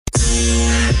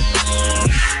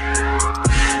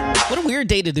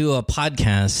day to do a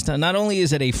podcast. Not only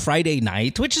is it a Friday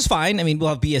night, which is fine. I mean, we'll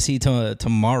have BSE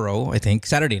tomorrow, I think,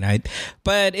 Saturday night.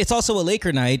 But it's also a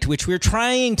Laker night, which we're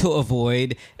trying to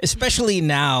avoid, especially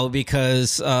now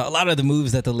because a lot of the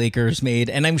moves that the Lakers made.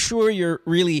 And I'm sure you're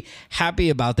really happy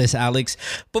about this, Alex.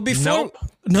 But before...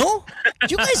 No?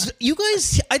 You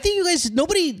guys, I think you guys,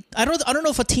 nobody, I don't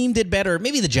know if a team did better.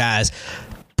 Maybe the Jazz.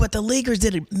 But the Lakers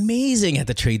did amazing at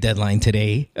the trade deadline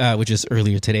today, which is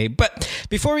earlier today. But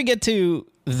before we get to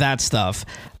that stuff,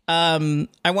 I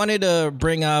wanted to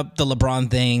bring up the LeBron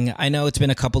thing. I know it's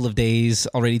been a couple of days,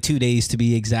 already 2 days to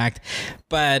be exact.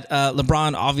 But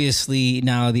LeBron, obviously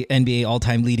now the NBA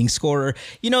all-time leading scorer.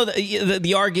 You know,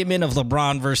 the argument of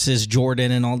LeBron versus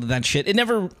Jordan and all of that shit. It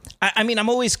never, I mean, I'm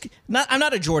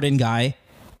not a Jordan guy.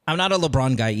 I'm not a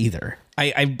LeBron guy either.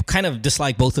 I kind of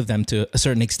dislike both of them to a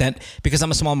certain extent because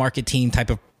I'm a small market team type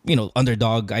of,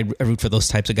 underdog. I root for those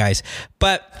types of guys.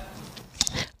 But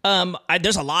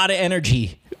there's a lot of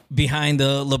energy behind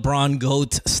the LeBron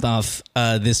GOAT stuff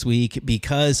this week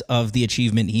because of the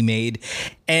achievement he made.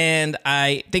 And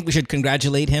I think we should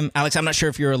congratulate him. Alex, I'm not sure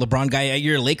if you're a LeBron guy.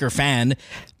 You're a Laker fan.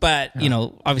 But,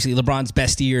 obviously LeBron's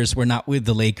best years were not with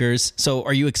the Lakers. So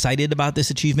are you excited about this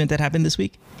achievement that happened this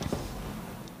week?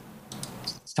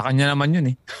 Sa kanya naman yun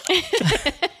eh.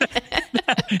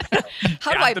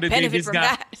 How do I benefit from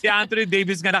that? Si Anthony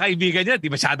Davis nga na kaibigan niya. Di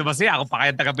masyado masaya ako pa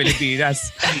kaya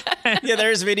taga-Pilipinas. Yeah,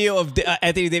 there's video of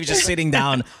Anthony Davis just sitting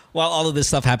down while all of this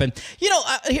stuff happened.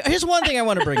 Here's one thing I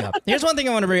want to bring up. And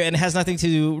it has nothing to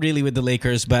do really with the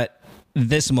Lakers, but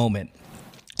this moment.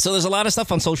 So there's a lot of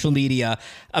stuff on social media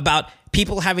about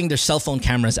people having their cell phone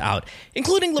cameras out,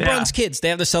 including LeBron's kids. They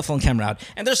have their cell phone camera out.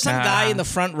 And there's some guy in the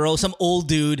front row, some old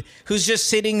dude who's just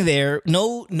sitting there,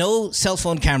 no cell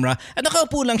phone camera. And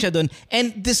nakaupo lang siya dun.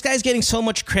 And this guy's getting so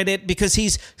much credit because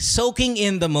he's soaking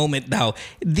in the moment now.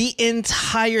 The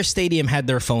entire stadium had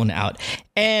their phone out.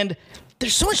 And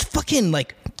there's so much fucking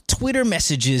Twitter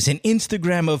messages and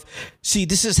Instagram of, see,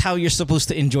 this is how you're supposed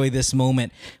to enjoy this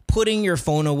moment. Putting your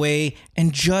phone away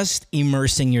and just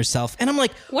immersing yourself. And I'm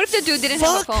like, what if the dude didn't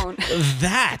have a phone?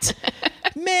 That.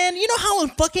 Man, you know how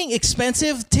fucking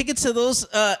expensive tickets to those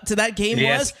to that game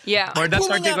was? Yeah. For that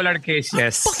particular case,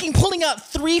 yes. I'm fucking pulling out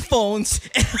 3 phones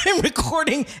and I'm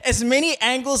recording as many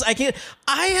angles I can.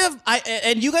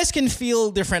 And you guys can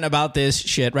feel different about this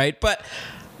shit, right? But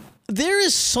there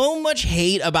is so much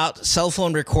hate about cell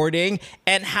phone recording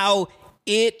and how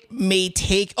it may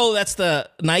take... Oh, that's the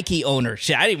Nike owner.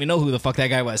 Shit, I didn't even know who the fuck that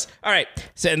guy was. All right.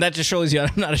 So, and that just shows you I'm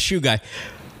not a shoe guy.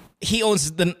 He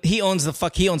owns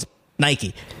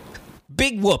Nike.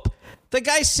 Big whoop. The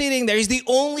guy's sitting there. He's the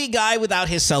only guy without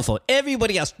his cell phone.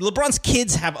 Everybody else. LeBron's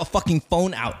kids have a fucking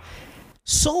phone out.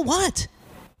 So what?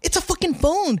 It's a fucking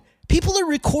phone. People are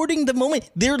recording the moment.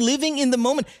 They're living in the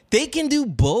moment. They can do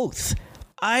both.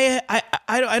 I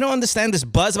don't understand this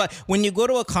buzz about when you go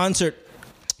to a concert,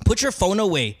 put your phone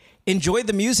away, enjoy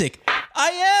the music.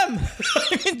 I am.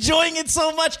 I'm enjoying it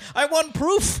so much. I want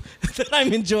proof that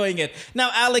I'm enjoying it.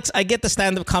 Now, Alex, I get the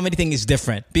stand-up comedy thing is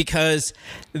different because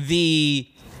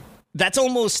that's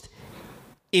almost,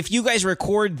 if you guys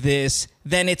record this,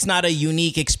 then it's not a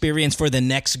unique experience for the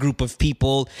next group of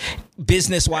people.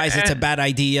 Business-wise, it's a bad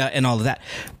idea and all of that.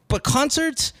 But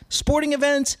concerts, sporting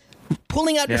events,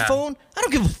 pulling out your phone, I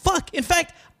don't give a fuck. In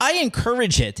fact, I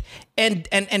encourage it. And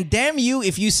damn you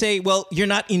if you say, well,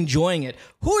 you're not enjoying it.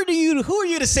 Who are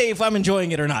you to say if I'm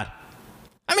enjoying it or not?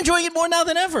 I'm enjoying it more now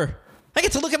than ever. I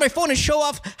get to look at my phone and show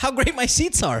off how great my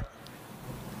seats are.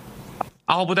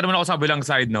 Ako punta naman ako sa bilang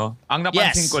side, no? Ang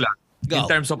napansin ko lang, Go. in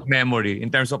terms of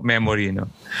memory, no?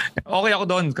 Okay ako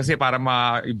doon kasi para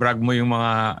ma-brag mo yung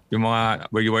mga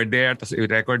where you were there, tapos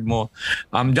i-record mo.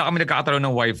 Diyan kami nagkakaroon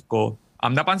ng wife ko.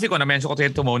 Napansin ko, na-mention ko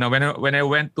to mo na when I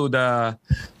went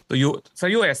sa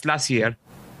US last year,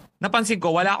 napansin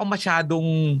ko, wala akong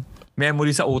masyadong memory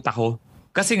sa utak ko.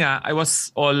 Kasi nga, I was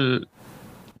all,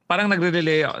 parang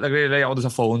nagre-relay ako doon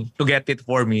sa phone to get it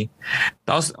for me.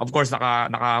 Tapos, of course,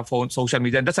 naka-phone, social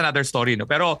media. That's another story, no?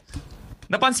 Pero,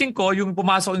 napansin ko, yung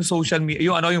pumasok yung social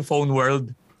media, yung phone world.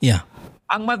 Yeah.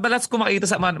 Ang madalas ko makita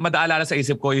madaalala sa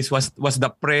isip ko was the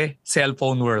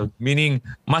pre-cellphone world. Meaning,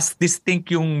 mas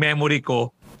distinct yung memory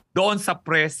ko doon sa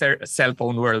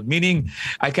pre-cellphone world. Meaning,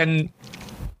 I can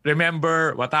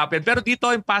remember what happened. Pero dito,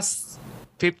 in past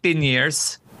 15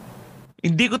 years,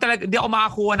 hindi ako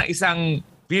makakuha ng isang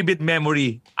vivid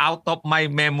memory out of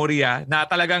my memory na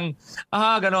talagang,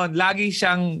 ganon, lagi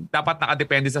siyang dapat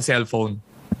nakadepende sa cellphone.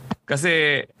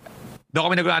 Kasi, doon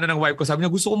kami nag-ano ng wife ko. Sabi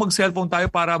niya, gusto ko mag-cellphone tayo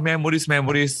para memories.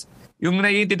 yung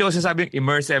naiintindihan ko sabi yung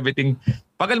immerse everything.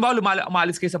 Pag halimbawa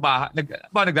umalis kayo sa bahay,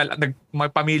 may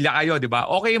pamilya kayo, di ba?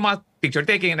 Okay yung mga picture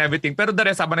taking and everything. Pero the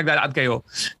rest, habang naglalakad kayo,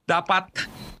 dapat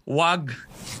wag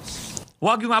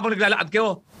yung habang naglalakad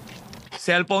kayo.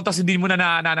 Cellphone, tapos hindi mo na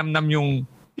nanamnam yung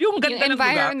ganda ng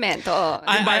environment.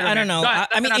 I don't know.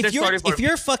 I mean, if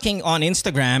you're fucking on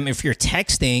Instagram, if you're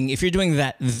texting, if you're doing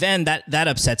that, then that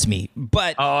upsets me.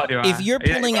 But if you're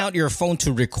pulling out your phone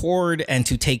to record and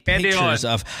to take pictures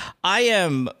of,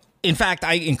 in fact,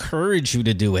 I encourage you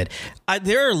to do it.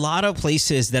 There are a lot of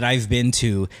places that I've been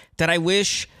to that I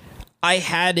wish I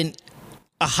had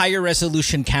a higher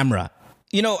resolution camera.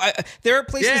 You know, there are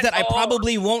places that I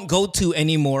probably won't go to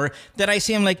anymore that I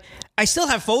see. I'm like, I still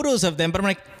have photos of them, but I'm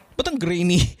like, but I'm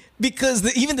grainy because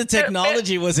even the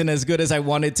technology wasn't as good as I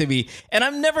wanted to be. And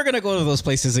I'm never going to go to those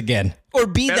places again or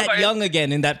be that young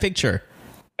again in that picture.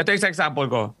 Ito yung example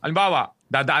ko. Halimbawa,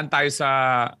 dadaan tayo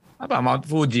sa Mount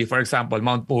Fuji, for example.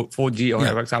 Mount Fuji, or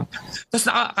for example. Tapos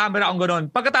naka-camera akong gano'n.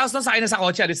 Pagkatapos ng sakay na sa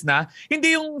kotse, alis na.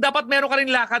 Hindi yung dapat meron ka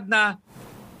rin lakad na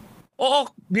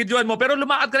videoan mo, pero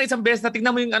lumakad ka na isang beses na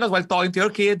tingnan mo yung while talking to your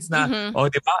kids na,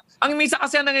 di ba? Ang minsan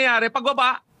kasi ang nangyayari,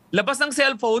 pagbaba, labas ng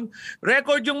cellphone,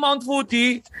 record yung Mount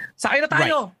Fuji, sakay na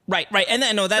tayo. Right. And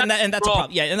that's a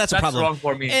problem. Yeah, and that's a problem. That's wrong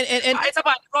for me. And isa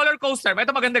pa, roller coaster.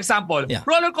 Ito maganda example. Yeah.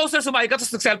 Roller coaster, sumakay ka,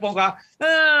 tapos nag-cellphone ka,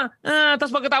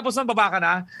 tapos pagkatapos ng baba ka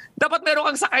na, dapat meron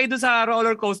kang sakay doon sa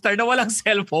roller coaster na walang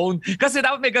cellphone. Kasi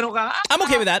dapat may ganun ka. I'm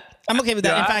okay with that.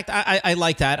 Yeah. In fact, I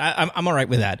like that. I'm all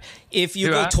right with that. If you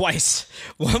go twice,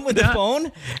 one with the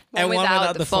phone and one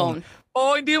without the phone.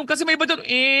 Hindi yung, kasi may iba doon,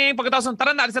 pagkatapos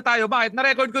tara na, alis na tayo. Bakit?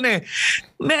 Na-record ko na eh.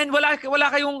 Man, wala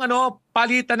kayong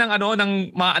palitan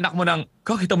ng mga anak mo ng,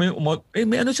 kita mo yung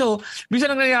may siya.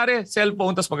 Minsan ang nangyayari,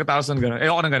 cellphone, tapos pagkatapos ng gano'n.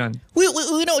 Ayoko ng gano'n.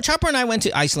 We know, Chopper and I went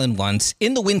to Iceland once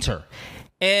in the winter.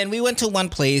 And we went to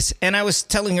one place, and I was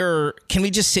telling her, can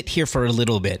we just sit here for a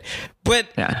little bit?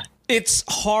 But it's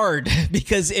hard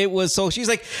because it was so, she's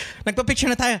like,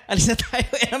 nagpa-picture na tayo, alis na tayo.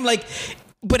 And I'm like,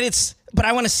 but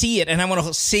I want to see it, and I want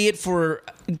to see it for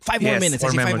 5 more minutes. I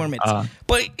see 5 more minutes.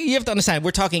 But you have to understand,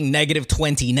 we're talking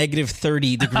 -20,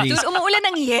 -30 degrees. Dude, umuulan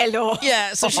ng yelo.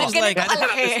 Yeah, so she's like,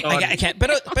 I can't.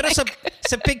 Pero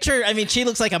sa picture, I mean, she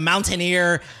looks like a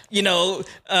mountaineer,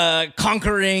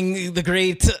 conquering the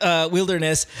great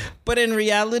wilderness. But in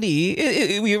reality,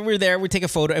 we were there, we take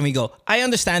a photo, and we go. I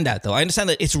understand that, though. I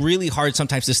understand that it's really hard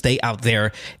sometimes to stay out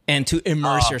there and to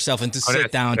immerse yourself and to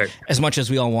sit down as much as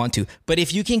we all want to. But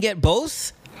if you can get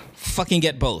both, fucking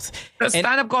get both. Sa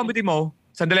stand-up comedy mo,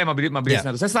 sandali, mabilis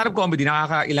na to. Sa stand-up comedy,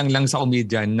 nakakailang lang sa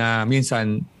comedian na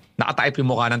minsan nakatype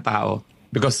yung mukha ng tao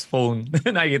because phone.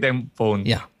 Nakikita yung phone.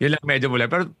 Yeah. Yun lang medyo mula.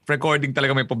 Pero recording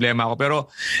talaga may problema ako. Pero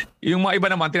yung mga iba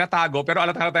naman, tinatago. Pero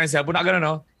alat tayo yung cellphone na gano'n,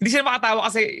 no? Hindi siya makatawa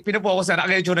kasi pinapokus na.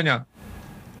 Nakakaya yung tsura niya.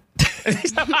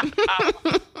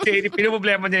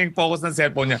 Pinoproblema niya yung focus ng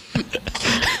cellphone niya.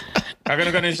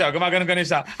 Gumagano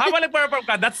siya. Habang nag-perform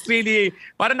ka, that's really,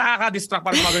 parang nakaka-distract,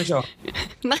 parang gumagano siya.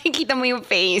 Nakikita mo yung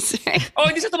face.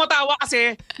 Hindi siya tumatawa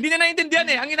kasi hindi na naiintindihan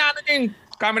eh. Ang inaano niya yung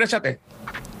camera shot eh.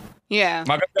 Yeah.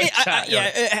 Have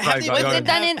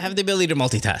the ability to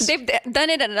multitask. They've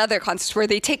done it at other concerts where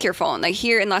they take your phone. Like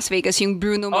here in Las Vegas, yung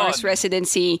Bruno Mars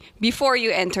residency, before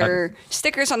you enter,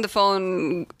 stickers on the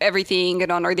phone, everything,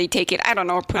 or they take it. I don't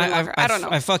know. I don't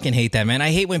know. I fucking hate that, man.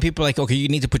 I hate when people are like, okay, you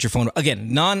need to put your phone.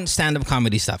 Again, non-stand-up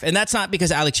comedy stuff. And that's not because,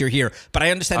 Alex, you're here, but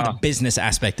I understand the business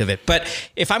aspect of it. But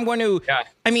if I'm going to,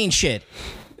 I mean, shit.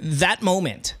 That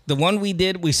moment, the one we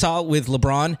saw with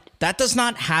LeBron, that does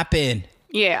not happen.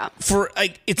 Yeah.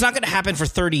 It's not going to happen for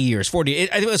 30 years, 40.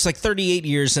 I think it was like 38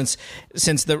 years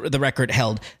since the record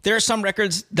held. There are some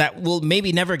records that will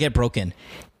maybe never get broken.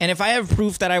 And if I have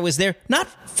proof that I was there,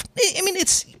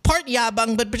 it's part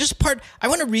yabang, but just part, I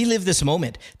want to relive this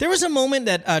moment. There was a moment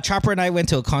that Chopper and I went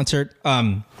to a concert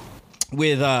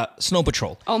with Snow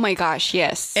Patrol. Oh my gosh,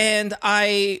 yes. And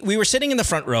we were sitting in the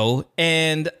front row,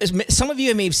 and some of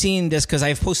you may have seen this because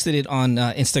I've posted it on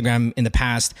Instagram in the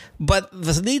past, but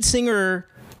the lead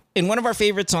singer in one of our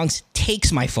favorite songs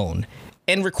takes my phone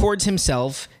and records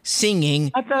himself singing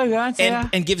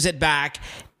and gives it back.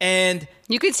 And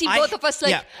you can see both of us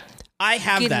like... Yeah, I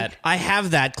have that. I have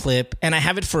that clip, and I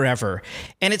have it forever.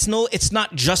 And it's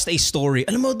not just a story.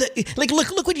 Alam mo, like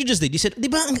look what you just did. You said, "Di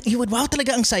ba, wow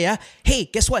talaga ang saya." Hey,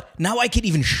 guess what? Now I can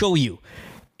even show you.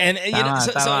 And you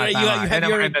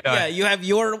have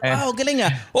your wow, galing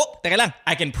ah. Oh, teka lang,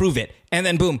 I can prove it. And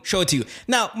then boom, show it to you.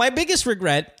 Now, my biggest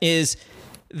regret is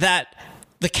that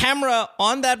the camera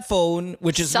on that phone,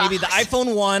 which is maybe the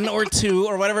iPhone 1 or 2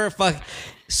 or whatever,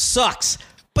 sucks.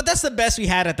 But that's the best we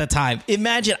had at the time.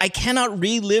 Imagine, I cannot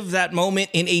relive that moment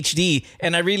in HD,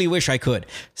 and I really wish I could.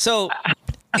 So,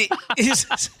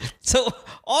 so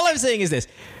all I'm saying is this.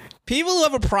 People who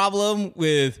have a problem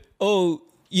with,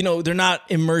 they're not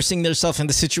immersing themselves in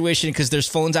the situation because there's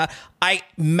phones out. I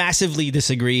massively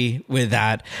disagree with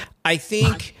that. I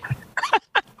think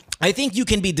you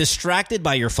can be distracted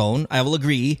by your phone. I will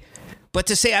agree. But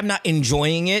to say I'm not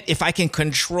enjoying it, if I can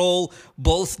control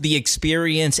both the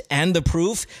experience and the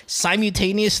proof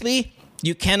simultaneously,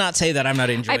 you cannot say that I'm not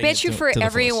enjoying it. I bet you for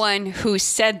everyone who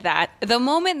said that, the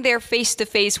moment they're face to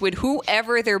face with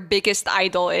whoever their biggest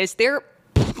idol is, they're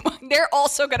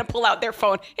also going to pull out their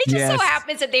phone. It just so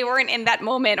happens that they weren't in that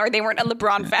moment, or they weren't a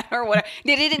LeBron fan or whatever.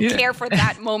 They didn't care for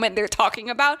that moment they're talking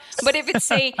about. But if it's,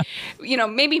 say,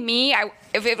 maybe me,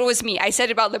 if it was me, I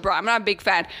said about LeBron, I'm not a big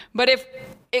fan. But if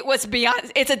it was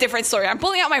beyond, it's a different story. I'm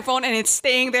pulling out my phone and it's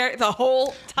staying there the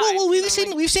whole time. Well, we've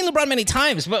seen LeBron many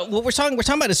times, but what we're talking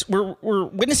about is we're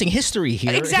witnessing history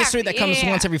here. Exactly. History that comes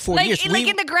once every 4 years. Like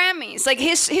in the Grammys, like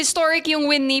historic yung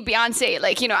Whitney Beyonce.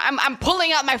 Like, I'm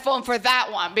pulling out my phone for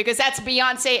that one because that's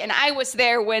Beyonce, and I was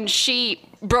there when she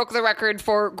broke the record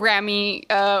for Grammy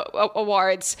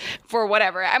awards for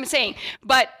whatever. I'm saying,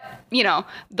 but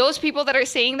those people that are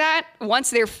saying that, once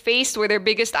they're faced with their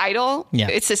biggest idol,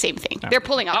 it's the same thing. They're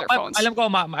pulling out their phones. Alam ko,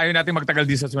 ayaw natin magtagal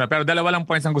dito sa simula, pero dalawa lang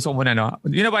points ang gusto ko muna, no?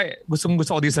 Gusto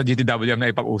ko dito sa GTWM na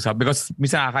ipag-usap because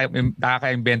minsan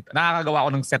nakaka-gawa ko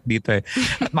ng set dito eh.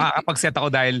 At makakapag-set ako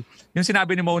dahil yung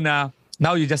sinabi ni Mo na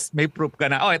now you just may proof ka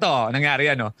na, ito, nangyari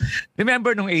yan, no?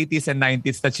 Remember nung 80s and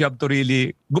 90s that you have to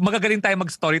really, magagaling tayo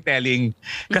mag-storytelling.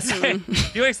 Kasi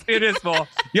yung experience mo,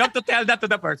 you have to tell that to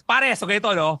the person. Pare, so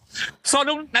ganito, no? So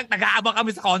nung nag-aabang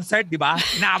kami sa concert, di ba?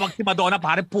 Inaabang si Madonna,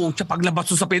 pare, pucha, paglabas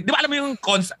sa pin. Di ba alam mo yung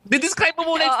concert? Describe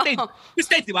mo muna yung stage. Yung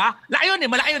stage, di ba? Layo yun eh,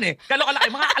 malaki yun eh.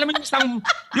 Kalaki. Alam mo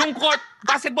yung court,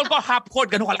 basketball court, half court,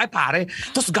 gano'n kalaki, pare.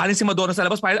 Tapos galing si Madonna sa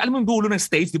labas, pare, alam mo yung dulo ng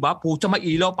stage, di ba? Pucha, may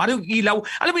ilaw. Pare, yung ilaw,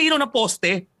 alam mo yung ilaw ng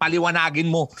poste, paliwanagin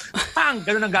mo.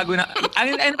 Gano'n ang gagawin na.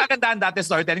 Ayun kagandahan dati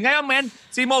storytelling. Ngayon, man,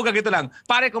 si Mo, gagito lang.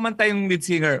 Pare, kumanta yung lead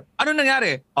singer. Ano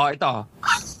nangyari? Ito.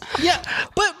 Yeah,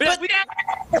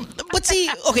 but see,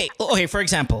 okay. For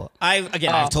example,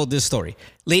 I've told this story.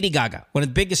 Lady Gaga, one of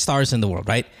the biggest stars in the world,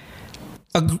 right?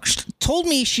 Told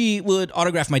me she would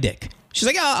autograph my dick. She's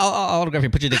like, I'll autograph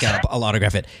it. Put your dick out. I'll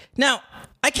autograph it. Now,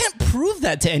 I can't prove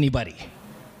that to anybody.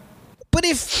 But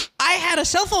if I had a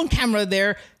cell phone camera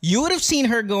there, you would have seen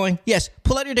her going, yes,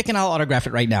 pull out your dick and I'll autograph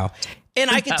it right now. And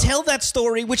I could tell that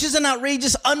story, which is an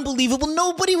outrageous, unbelievable.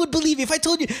 Nobody would believe you. If I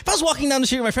told you, if I was walking down the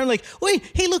street with my friend, like, wait,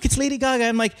 hey, look, it's Lady Gaga.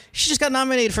 I'm like, she just got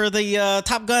nominated for the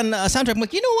Top Gun soundtrack. I'm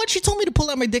like, you know what? She told me to pull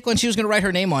out my dick when she was going to write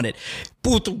her name on it.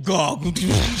 Puto gago.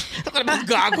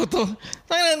 Gago to.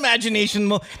 Like an imagination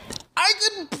mo. I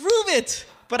couldn't prove it,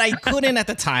 but I couldn't at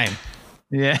the time.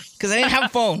 Yeah. Because I didn't have a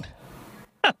phone.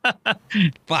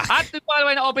 Fuck. At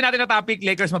na-open natin na topic,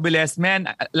 Lakers mabilis.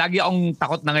 Man, lagi akong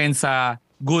takot na ngayon sa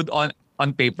good on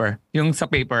paper. Yung sa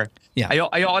paper. Yeah.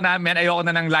 Ayoko na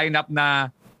ng lineup na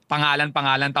pangalan.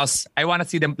 Tapos I want to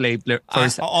see them play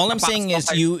first. All I'm saying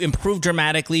is you improved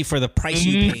dramatically for the price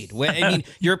you paid. I mean,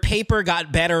 your paper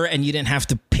got better and you didn't have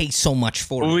to pay so much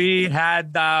for it. We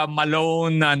had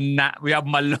Malone, we have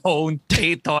Malone,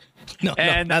 Tatum, No,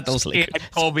 not those Lakers.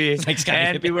 And Kobe.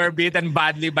 And we were beaten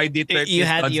badly by Detroit. You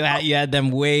had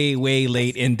them way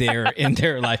late in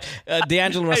their life.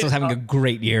 D'Angelo Russell's having a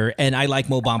great year, and I like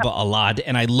Mo Bamba a lot,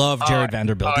 and I love Jared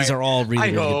Vanderbilt. These are all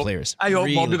really good players. I hope,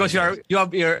 really because you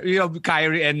have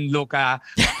Kyrie and Luka.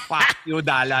 Fuck you,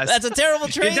 Dallas. That's a terrible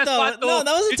trade, though. No, that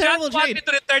was a terrible trade. You just wanted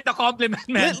to return the compliment,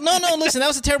 man. No, listen, that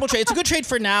was a terrible trade. It's a good trade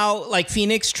for now. Like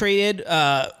Phoenix traded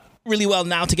really well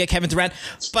now to get Kevin Durant,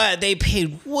 but they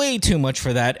paid way too much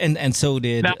for that, and so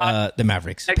did the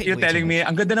Mavericks. Like you're telling me,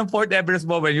 ang ganda ng Fort Everest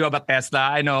mo when you have a Tesla,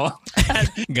 I know.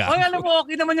 God. Alam mo,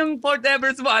 okay naman yung Fort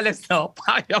Everest mo, Alex, no?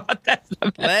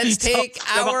 Let's take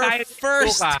our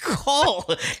first call,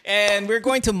 and we're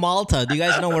going to Malta. Do you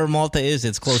guys know where Malta is?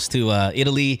 It's close to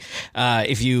Italy.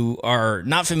 If you are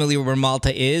not familiar with where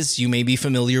Malta is, you may be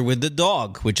familiar with the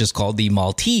dog, which is called the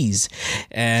Maltese.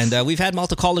 And we've had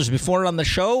Malta callers before on the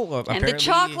show. And the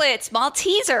chocolates,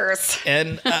 Maltesers.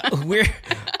 And I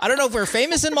don't know if we're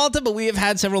famous in Malta, but we have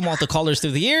had several Malta callers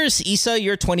through the years. Isa,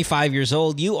 you're 25 years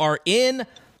old. You are in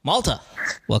Malta.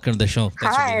 Welcome to the show.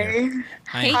 Thanks for being here.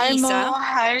 Hi, Isa. Mo.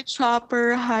 Hi,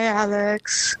 Chopper. Hi,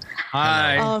 Alex.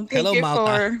 Hi. Thank you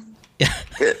Malta.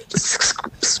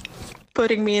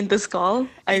 putting me in this call.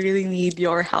 I really need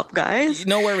your help, guys.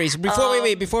 No worries.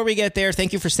 Before we get there,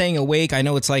 thank you for staying awake. I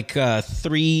know it's like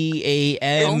 3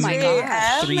 a.m. Oh my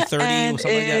God. 3:30 or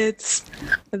something like that.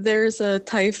 There's a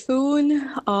typhoon.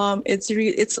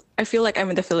 It's I feel like I'm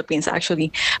in the Philippines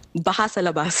actually. Baha sa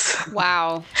labas.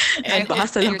 Wow. And baha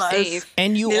sa You're labas. safe.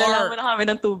 And you Nilalangan are na kami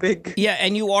ng tubig. Yeah,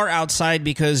 and you are outside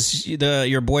because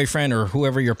your boyfriend or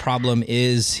whoever your problem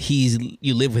is,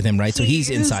 you live with him, right? So he's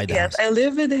inside the house. Yes, I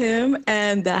live with him,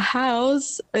 and the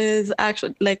house is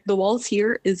actually like the walls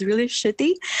here is really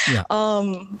shitty. Yeah.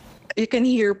 You can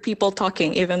hear people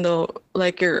talking even though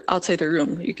like you're outside the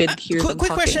room. You can hear them Quick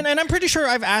talking. question, and I'm pretty sure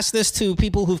I've asked this to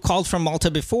people who've called from Malta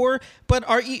before, but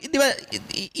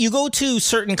you go to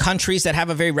certain countries that have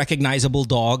a very recognizable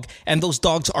dog, and those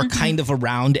dogs are kind of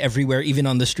around everywhere, even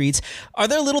on the streets. Are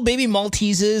there little baby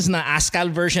Malteses, na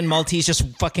Askal version Maltese, just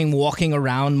fucking walking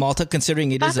around Malta,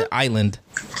 considering it is an island?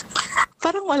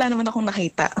 Parang wala naman akong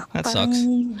nakita. That Parang sucks.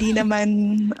 Di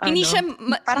naman, Hindi siya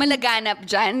parang, malaganap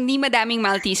dyan? Hindi madaming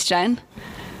Maltese dyan?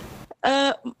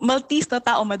 Maltese na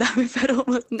tao madami, pero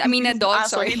I mean, a dog,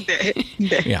 aso, sorry. Hindi.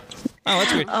 Yeah. Oh,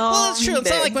 that's weird. Well, that's true. It's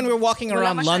not like when we're walking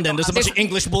around masyadong London, there's a bunch of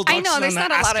English bulldogs. I know, there's na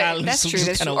not a lot of- Askal, that's just true,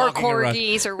 that's kinda true. Or walking around.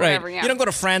 corgis or whatever, Right. yeah. You don't go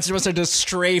to France, there's a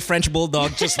stray French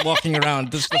bulldog just walking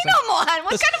around. I know, Mohan.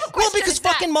 What kind of a question Well, because is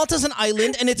that? fucking Malta's an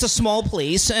island and it's a small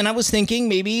place, and I was thinking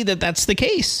maybe that's the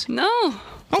case. No.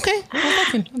 Okay. Well,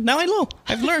 fucking, now I know.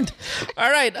 I've learned.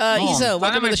 All right, Isa,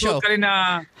 welcome to the show. Sana may suot ka rin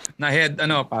na head,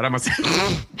 para mas...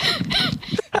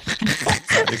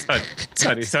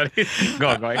 Sorry. Go.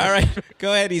 All right,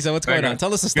 go ahead, Isa. What's going Okay. on?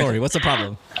 Tell us the story. What's the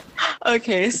problem?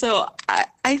 Okay, so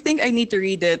I think I need to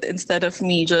read it instead of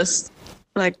me just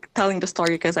like telling the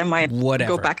story because I might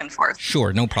Whatever. go back and forth.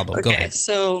 Sure, no problem. Go Okay, ahead.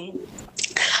 so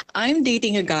I'm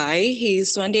dating a guy.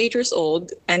 He's 28 years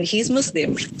old and he's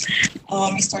Muslim.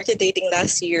 We started dating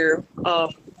last year,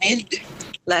 mid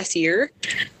last year.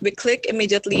 We clicked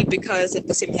immediately because of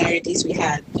the similarities we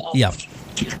had. Yeah.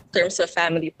 In terms of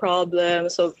family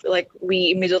problems, so like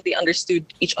we immediately understood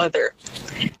each other.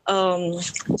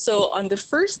 So on the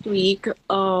first week,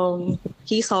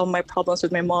 he saw my problems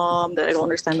with my mom, that I don't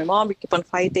understand my mom. We keep on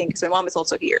fighting because my mom is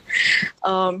also here.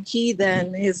 He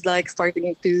then is like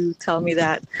starting to tell me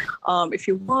that if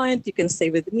you want, you can stay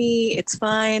with me. It's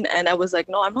fine. And I was like,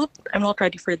 no, I'm not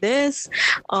ready for this.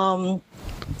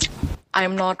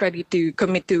 I'm not ready to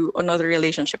commit to another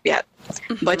relationship yet.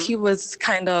 Mm-hmm. But he was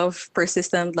kind of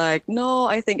persistent, like, no,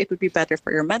 I think it would be better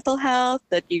for your mental health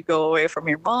that you go away from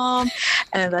your mom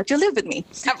and that you live with me.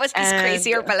 Tapos he's And-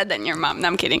 crazier pala than your mom. No,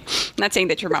 I'm kidding. Not saying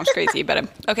that your mom's crazy, but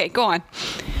okay, go on.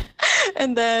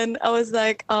 And then I was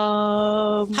like,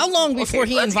 How long before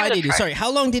he let's give it a invited you? try. Sorry,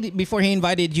 how long before he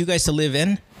invited you guys to live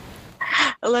in?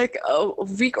 Like a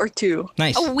week or two.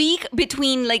 Nice. A week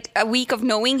between like a week of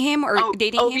knowing him or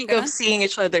dating a him? week Ganon? of seeing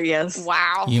each other, yes.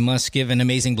 Wow. You must give an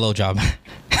amazing blowjob.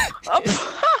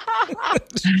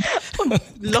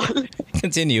 Lol.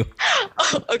 Continue.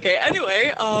 Okay,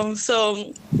 anyway,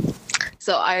 so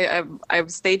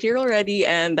I've stayed here already,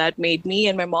 and that made me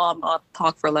and my mom not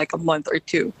talk for like a month or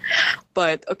two.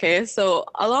 But okay, so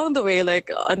along the way, like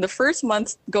on the first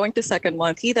month, going to second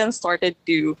month, he then started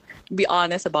to be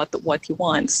honest about what he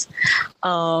wants.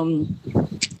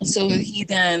 So he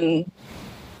then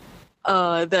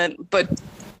What do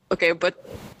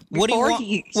you before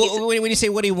want? When you say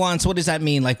what he wants, what does that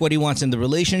mean? Like what he wants in the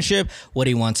relationship, what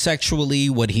he wants sexually,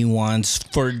 what he wants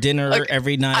for dinner Okay,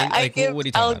 every night. What are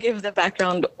you talking I'll about? give the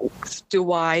background to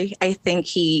why I think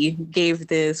he gave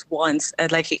this once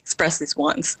and like he expressed this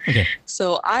once. Okay.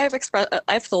 So I've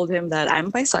told him that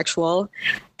I'm bisexual,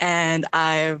 and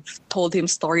I've told him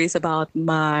stories about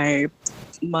my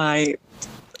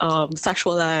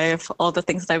sexual life, all the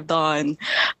things that I've done,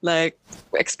 like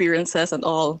experiences and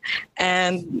all.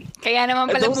 And Kaya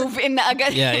naman pala Those- move in na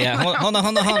agad. Yeah. Hold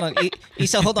on.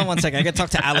 Isa, hold on one second. I gotta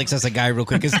talk to Alex as a guy real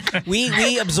quick because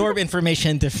we absorb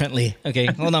information differently. Okay,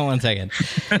 hold on one second.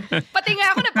 Pati nga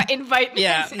ako na-invite.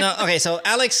 Yeah, no, okay, so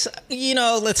Alex,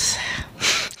 let's,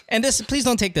 and this, please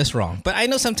don't take this wrong, but I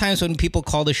know sometimes when people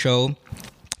call the show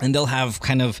and they'll have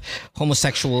kind of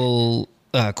homosexual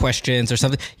questions or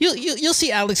something, you'll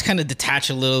see Alex kind of detach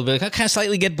a little bit, kind of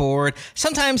slightly get bored.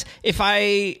 Sometimes if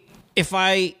I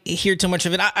hear too much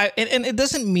of it, and it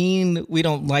doesn't mean we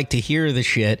don't like to hear the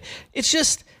shit. It's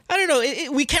just, I don't know.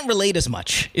 We can't relate as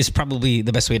much is probably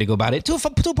the best way to go about it. To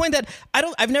a point that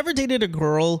I've never dated a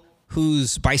girl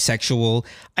who's bisexual.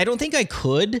 I don't think I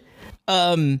could.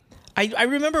 I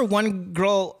remember one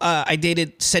girl I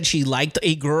dated said she liked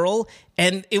a girl,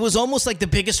 and it was almost like the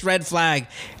biggest red flag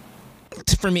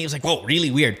for me. It was like, whoa,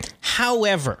 really weird.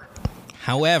 However,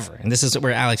 and this is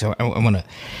where Alex, I want to.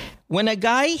 when a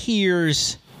guy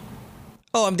hears,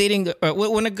 "Oh, I'm dating,"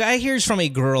 when a guy hears from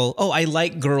a girl, "Oh, I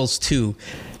like girls too,"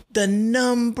 the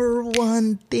number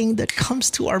one thing that comes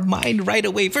to our mind right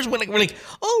away, first we're like,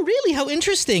 "Oh, really? How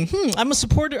interesting. I'm a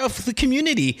supporter of the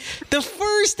community." The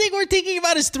first thing we're thinking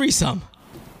about is threesome.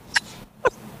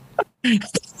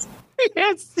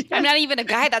 Yes. I'm not even a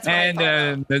guy. That's what I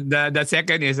And thought. the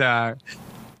second is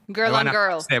Girl on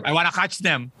girl. I wanna catch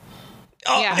them.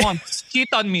 Yeah. Come on,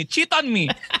 cheat on me.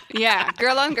 Yeah.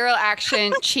 Girl on girl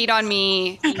action. Cheat on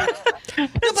me. No,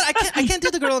 but I can't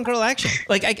do the girl on girl action.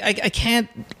 Like I can't.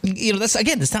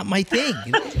 That's not my thing.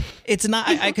 It's not.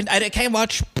 I can't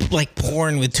watch like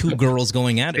porn with two girls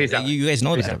going at it. You guys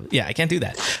know that. Yeah, I can't do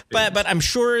that. But I'm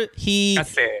sure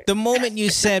Kasi. the moment you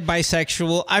said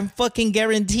bisexual, I'm fucking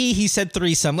guarantee he said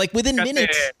threesome. Like within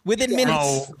minutes. Within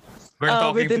minutes. No. We're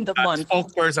talking within to the month.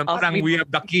 spokesperson. Parang we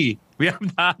have the key. We have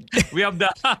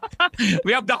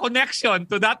the connection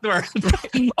to that world.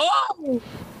 Oh,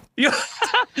 you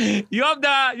have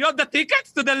the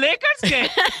tickets to the Lakers game.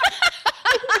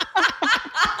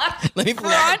 Let me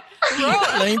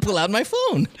pull out my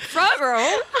phone. Front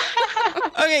row.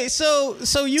 Okay,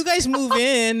 so you guys move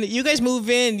in. You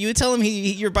tell him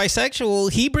you're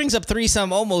bisexual. He brings up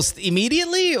threesome almost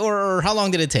immediately, or how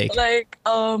long did it take? Like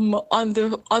on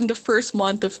the first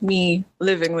month of me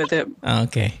living with him.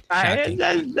 Okay, shocking.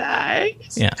 That's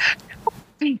nice. Yeah.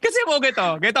 Kasi mo,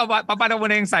 geto, paano mo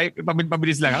na yung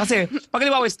pabilis lang. Kasi, pag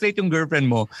halimbawa straight yung girlfriend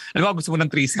mo, halimbawa gusto mo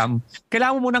ng threesome,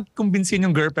 kailangan mo munang kumbinsin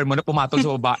yung girlfriend mo na pumatol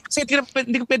sa baba. Kasi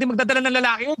hindi ka pwede magdadala ng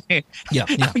lalaki yun eh. Yeah.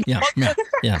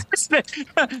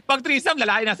 Pag threesome,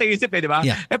 lalaki nasa isip eh, di ba?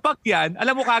 Yeah. Eh pag yan,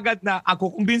 alam mo kagad na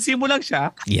ako kumbinsin mo lang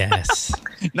siya Yes.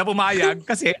 na pumayag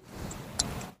kasi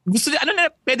gusto niya,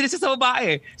 pwede rin siya sa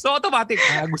babae. So automatic,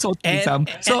 gusto ko threesome.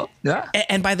 So, yeah.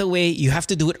 And by the way, you have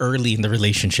to do it early in the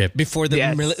relationship before the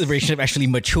relationship actually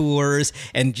matures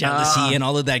and jealousy and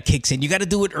all of that kicks in. You got to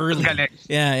do it early.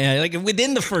 Yeah, like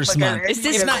within the first month. Is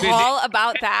this all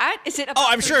about that? Is it? About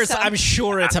I'm sure it's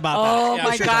about that. Oh Yeah,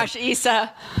 my gosh, Isa.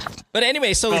 But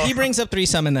anyway, so he brings up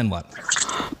threesome and then what?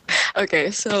 Okay,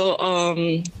 so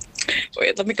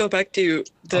wait, let me go back to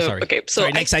the. Sorry. Okay, so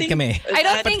sorry, next side kami. I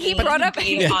don't think he brought up.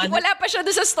 on- Wala pa siya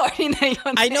doon sa story na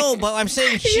yun. I know, but I'm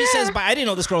saying she says, but I didn't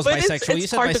know this girl's But bisexual. it's You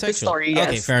said part of bisexual. the story, yes.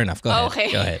 Okay, fair enough. Go ahead.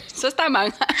 Okay. Go ahead. So tama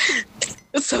nga.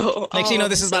 So Next thing you know,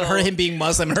 this is about him being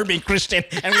Muslim, her being Christian,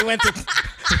 and we went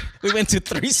to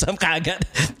threesome kagad.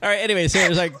 All right. Anyway, so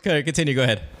it's like, continue. Go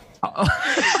ahead.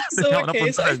 So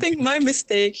I think my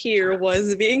mistake here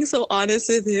was being so honest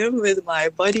with him with my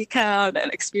body count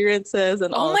and experiences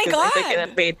and all. Oh my 'cause I God.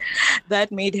 think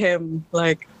that made him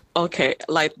like, okay,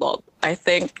 light bulb. I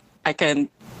think I can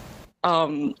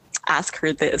ask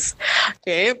her this.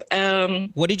 Okay.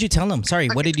 What did you tell him? Sorry,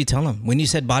 what did you tell him? When you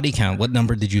said body count, what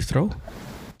number did you throw?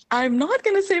 I'm not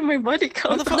gonna say my body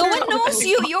count. No one knows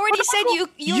you. You already said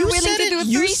you're willing to do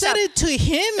You threesome. said it to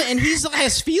him, and he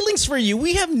has feelings for you.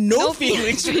 We have no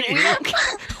feelings for you.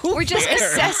 We're just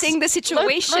assessing the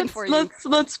situation for you.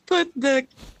 Let's put the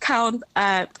count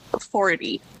at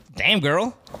 40. Damn,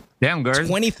 girl. Damn, girl.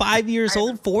 25 years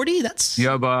old, 40? That's... You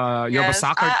have a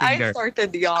soccer team I there. started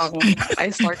young.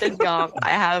 I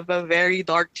have a very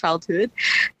dark childhood,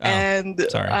 and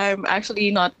sorry. I'm actually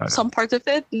not some parts of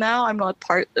it now. I'm not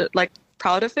proud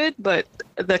of it, but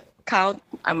the count,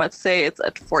 I must say, it's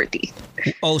at 40.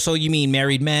 Oh, so you mean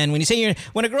married men? When you say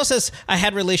when a girl says I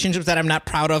had relationships that I'm not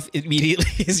proud of, immediately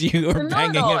is you are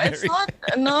banging No, a it's married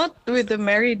not with the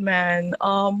married man.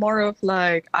 More of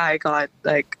like I got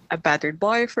like a battered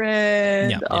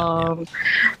boyfriend. Are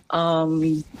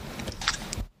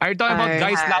you talking about I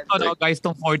guys had, lang to, no? Guys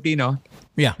tong 40, no?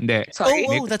 Yeah. Hindi. Sorry.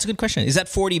 Oh, that's a good question. Is that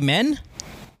 40 men?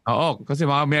 Oo, kasi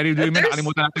mga married women,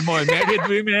 nakalimutan natin mo. Married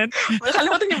women.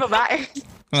 Nakalimutan yung babae.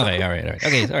 Okay, all right.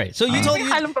 Okay, all right. So you told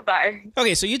Halang babae.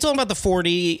 Okay, so you told him about the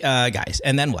 40 guys,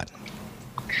 and then what?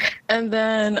 And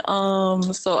then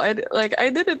so I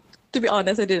didn't, to be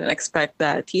honest, I didn't expect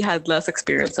that he had less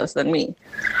experiences than me.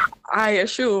 I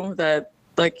assumed that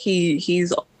like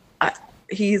he's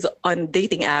on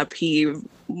dating app, he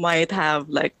might have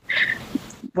like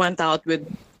went out with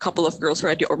couple of girls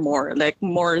already or more, like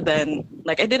more than,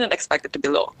 like I didn't expect it to be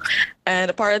low.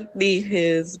 And apparently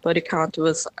his body count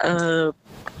was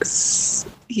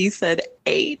he said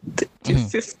 8 to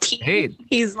 15. 8.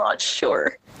 He's not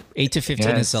sure. 8 to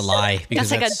 15 is a lie.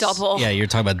 Because That's like a double. Yeah, you're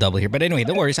talking about double here. But anyway,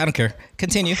 don't worry. I don't care.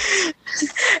 Continue.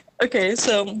 Okay,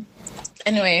 so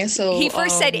anyway, so He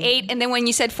first said 8, and then when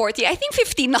you said 40, I think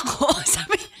 15 ako.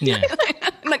 Sabi Yeah.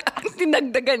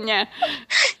 Nagdagdagan niya.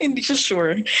 hindi siya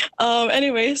sure.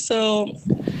 Anyway, so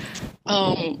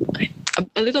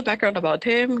a little background about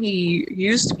him. He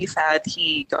used to be fat.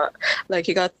 He got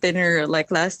thinner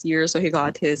like last year, so he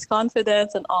got his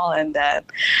confidence and all. And then,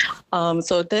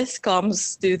 so this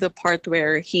comes to the part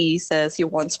where he says he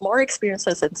wants more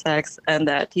experiences in sex and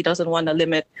that he doesn't want to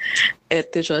limit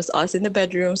it to just us in the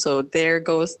bedroom. So there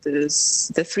goes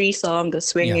the threesome, the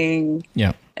swinging,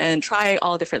 and trying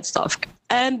all different stuff.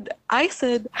 And I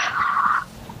said,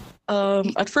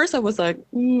 at first I was like,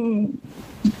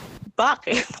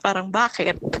 bakit? Parang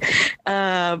bakit?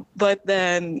 But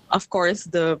then, of course,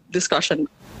 the discussion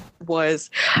was,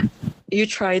 you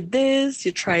tried this,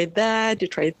 you tried that, you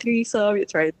tried threesome, you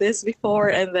tried this before,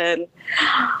 and then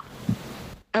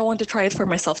I want to try it for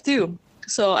myself too.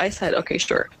 So I said, okay,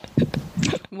 sure.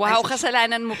 Wow,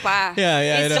 kasalanan mo pa.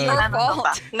 Yeah, it's I know. your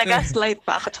fault. Nagaslight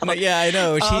pa ako. Yeah, I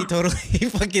know. She totally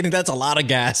fucking. That's a lot of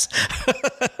gas.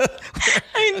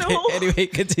 I know. Anyway,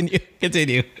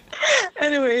 continue.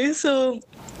 Anyway, so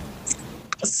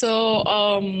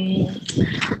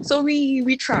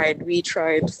we tried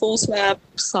full swap,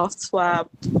 soft swap,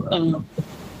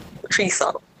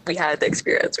 threesome. We had the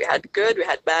experience. We had good, we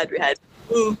had bad, we had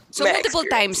so multiple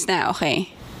times now,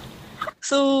 okay?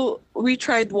 So we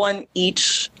tried one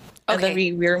each. And then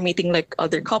we were meeting like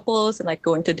other couples and like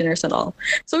going to dinners and all.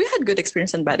 So we had good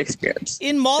experience and bad experience.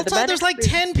 In Malta, there's like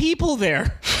 10 people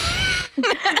there.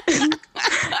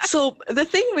 So the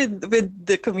thing with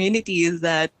the community is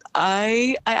that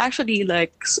I actually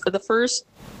like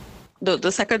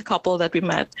the second couple that we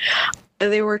met.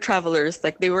 They were travelers,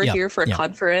 like they were here for a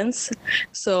conference.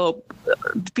 So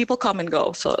people come and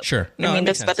go. So sure, I mean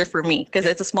that's better for me because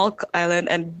it's a small island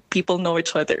and people know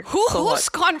each other. Whose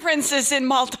conference is in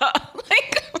Malta?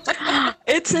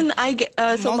 It's an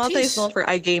so Malta is known for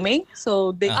iGaming,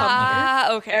 so they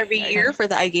come here every year for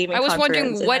the iGaming. I was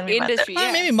conference, wondering what industry.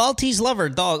 Maybe Maltese lover,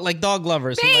 dog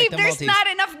lovers. Babe, like there's not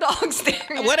enough dogs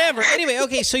there. Whatever. Anyway,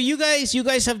 okay. So you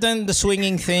guys have done the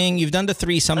swinging thing. You've done the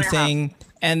threesome thing.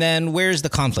 And then where's the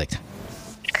conflict?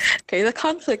 Okay, the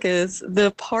conflict is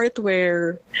the part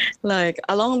where, like,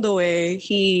 along the way,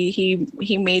 he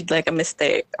made like a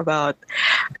mistake about.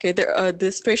 Okay,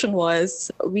 the situation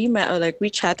was we met, we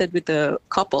chatted with the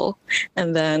couple,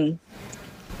 and then,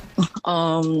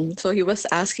 so he was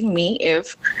asking me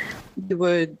if we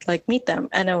would like meet them,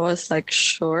 and I was like,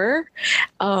 sure.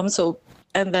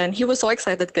 And then he was so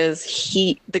excited because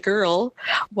the girl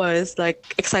was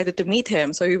like excited to meet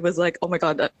him. So he was like, "Oh my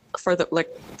god!" For the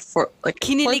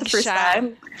first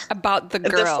time about the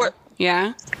girl.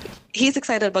 Yeah, he's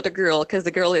excited about the girl because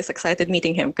the girl is excited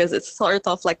meeting him because it's sort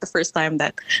of like the first time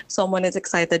that someone is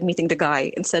excited meeting the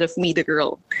guy instead of me, the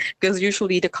girl. Because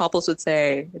usually the couples would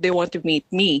say they want to meet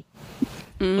me.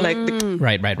 Right.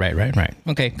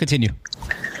 Okay, continue.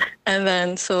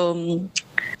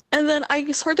 And then I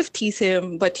sort of tease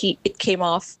him, but it came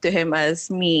off to him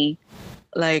as me,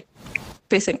 like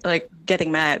pissing, like getting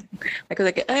mad.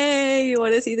 Like, hey, you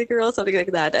want to see the girl, something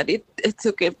like that, and it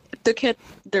took it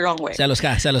the wrong way. Celos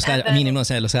ka. Aminin mo,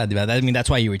 celos ka, diba? I mean, that's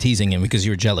why you were teasing him because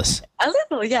you were jealous. A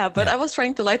little, yeah, but I was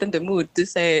trying to lighten the mood to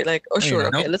say like, oh sure,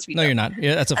 okay, let's meet. No, you're not.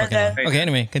 Yeah, that's a fucking lie. Okay,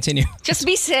 anyway, continue. Just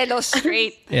be celos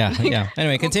straight. Yeah.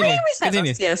 Anyway, continue.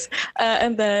 Yes,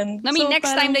 and then. I mean,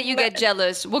 next time that you get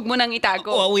jealous, wag mo nang itago.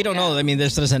 Well, we don't know. I mean,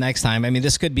 there's a next time. I mean,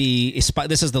 this could be.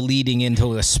 This is the leading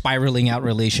into a spiraling out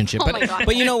relationship. Oh my God.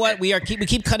 But you know what? We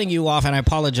keep cutting you off, and I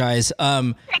apologize.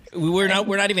 We're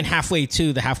not even halfway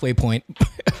to the halfway point.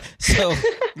 So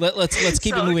let's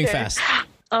keep it moving fast.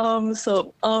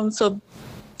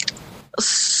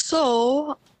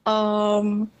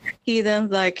 He then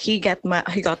he got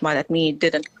mad at me,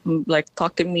 didn't like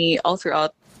talk to me all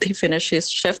throughout. He finished his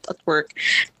shift at work,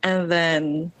 and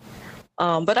then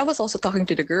but I was also talking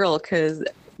to the girl because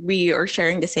we are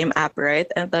sharing the same app, right?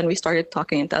 And then we started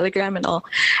talking in Telegram and all,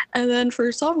 and then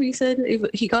for some reason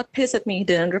he got pissed at me. He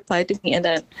didn't reply to me, and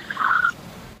then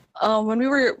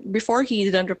before he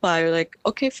didn't reply, we're like,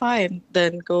 okay, fine,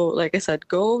 then go, like I said,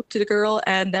 go to the girl,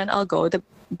 and then I'll go to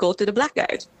the black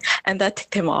guy. And that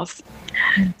ticked him off.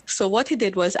 So what he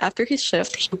did was, after his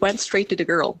shift, he went straight to the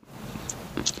girl.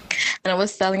 And I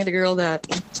was telling the girl that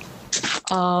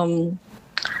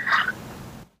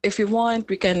if you want,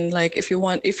 we can, like, if you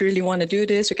really want to do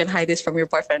this, we can hide this from your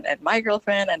boyfriend and my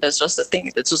girlfriend, and that's just the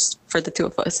thing, it's just for the two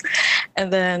of us.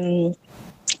 And then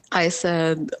I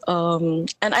said,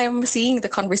 and I am seeing the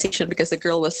conversation because the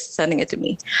girl was sending it to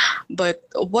me. But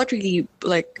what really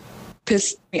like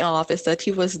pissed me off is that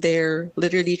he was there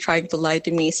literally trying to lie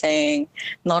to me, saying,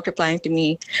 not replying to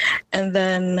me. And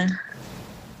then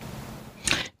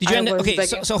Did you I end up, was okay,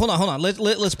 begging- so hold on.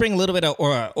 Let's bring a little bit of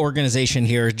organization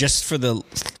here just for the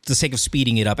sake of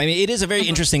speeding it up. I mean, it is a very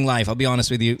interesting life, I'll be honest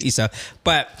with you, Isa.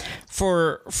 But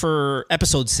for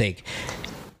episode's sake,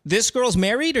 this girl's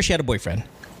married or she had a boyfriend?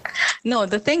 No,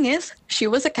 the thing is, she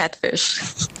was a catfish.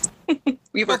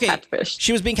 We were catfish.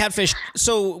 She was being catfished.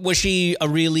 So was she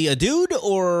really a dude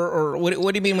or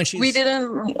what do you mean when she's... We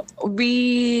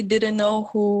didn't know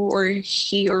who or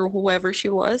he or whoever she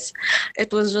was.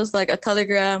 It was just like a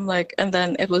telegram, like, and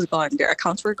then it was gone. Their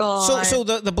accounts were gone. So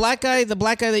the black guy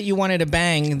that you wanted to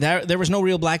bang, there was no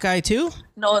real black guy too?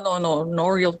 No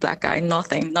real black guy.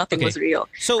 Nothing Okay. was real.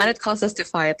 So- and it caused us to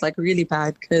fight like really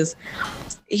bad because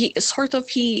he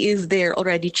is there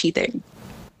already cheating.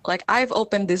 Like I've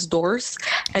opened these doors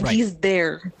and Right. he's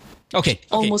there Okay.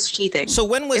 almost cheating. So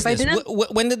when was If I this? didn't-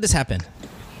 When did this happen?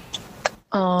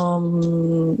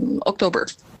 October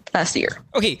last year.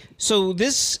 Okay, so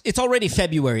it's already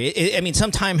February. I mean,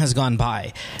 some time has gone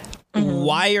by. Mm-hmm.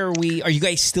 Why are you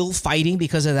guys still fighting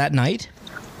because of that night?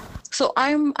 So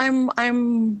I'm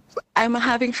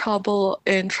having trouble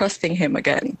in trusting him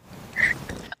again.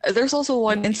 There's also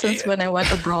one instance when I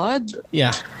went abroad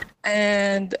Yeah.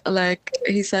 and like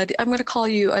he said, I'm gonna call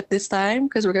you at this time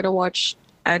because we're gonna watch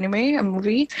a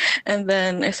movie. And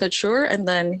then I said sure, and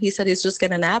then he said he's just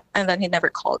gonna nap, and then he never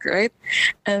called, right?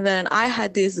 And then I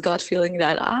had this gut feeling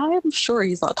that I'm sure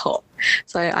he's not home.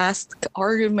 So I asked our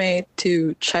roommate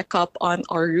to check up on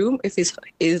our room if is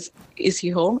he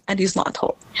home, and he's not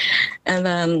home. And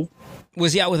then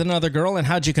Was he out with another girl, and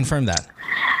how'd you confirm that?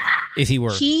 If he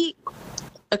were.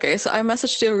 Okay, so I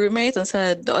messaged the roommate and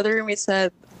said, the other roommate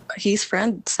said, his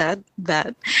friend said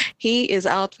that he is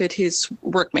out with his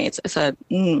workmates. I said,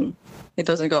 he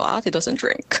doesn't go out, he doesn't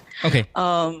drink. Okay.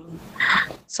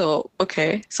 So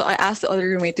I asked the other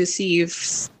roommate to see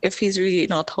if he's really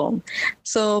not home.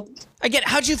 So Again,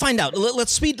 how'd you find out?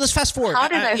 Let's fast forward. How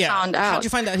did I found out? How'd you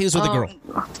find out he was with a girl?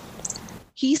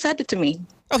 he said it to me.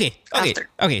 Okay. after.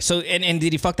 Okay. So and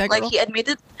did he fuck that girl? Like he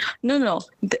admitted, no.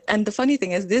 And the funny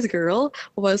thing is, this girl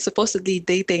was supposedly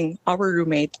dating our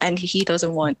roommate, and he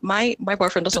doesn't want my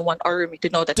boyfriend doesn't want our roommate to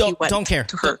know that he went don't care.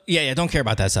 to her. Yeah. Don't care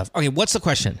about that stuff. Okay. What's the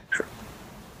question?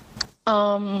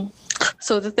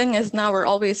 So the thing is, now we're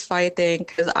always fighting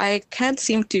because I can't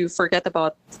seem to forget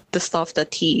about the stuff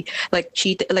that he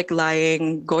like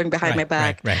lying, going behind my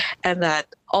back, right. and that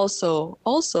also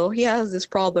he has this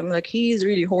problem. Like he's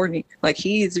really horny. Like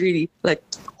he's really like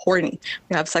horny.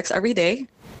 We have sex every day,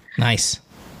 Nice.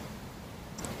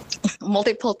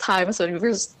 multiple times when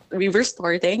we were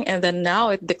starting, and then now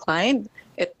it declined.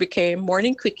 It became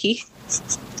morning quickie.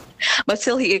 But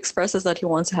still, he expresses that he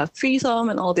wants to have threesome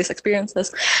and all these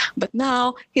experiences. But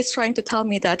now he's trying to tell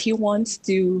me that he wants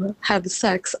to have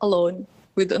sex alone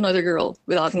with another girl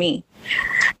without me.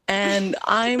 And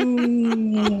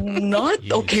I'm not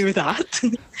okay with that.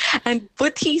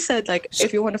 But he said, like,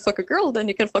 if you want to fuck a girl, then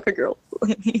you can fuck a girl.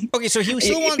 Okay, so he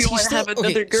still wants. If you want to have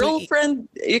another girlfriend,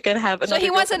 you can have another. So he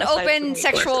wants an girlfriend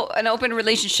aside from me. an open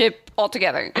relationship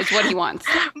altogether. Is what he wants.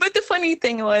 But the funny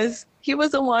thing was, he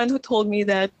was the one who told me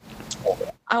that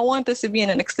I want us to be in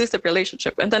an exclusive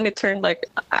relationship, and then it turned like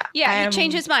He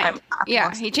changed his mind.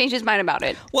 He changed his mind about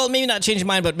it. Well, maybe not change your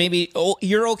mind, but maybe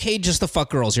you're okay just to fuck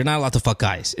girls. You're not allowed to fuck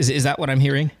guys. Is that what I'm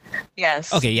hearing?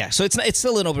 Yes. Okay, yeah. So it's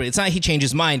still an open. It's not he changed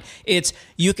his mind. It's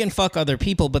you can fuck other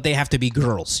people, but they have to be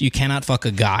girls. You cannot fuck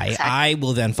a guy. Exactly. I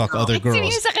will then fuck other girls. Sabi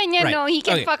niya sa kanya, Right. no, he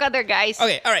can Okay. fuck other guys.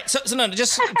 Okay, all right. So no,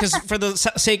 just because for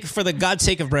the God's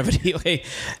sake of brevity. Okay,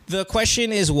 the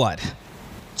question is what?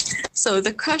 So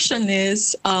the question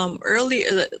is,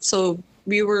 so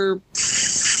we were.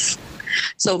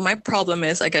 So my problem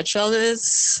is I get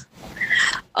jealous.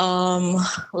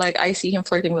 Like I see him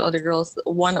flirting with other girls.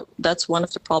 That's one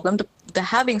of the problem. The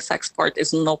having sex part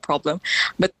is no problem,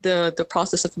 but the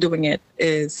process of doing it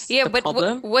is the But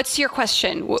problem. what's your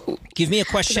question? Give me a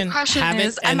question. The question have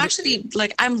is, it, I'm and- actually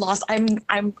like I'm lost.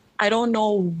 I don't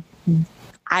know.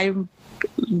 I'm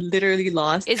literally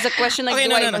lost. Is the question like? Okay, do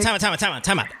no.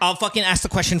 Time out. I'll fucking ask the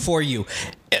question for you.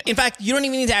 In fact, you don't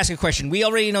even need to ask a question. We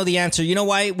already know the answer. You know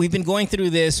why? We've been going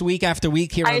through this week after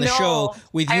week here on the show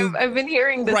with you. I've been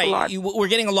hearing this a lot. We're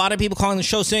getting a lot of people calling the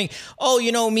show saying, "Oh,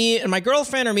 me and my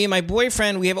girlfriend or me and my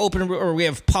boyfriend, we have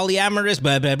polyamorous,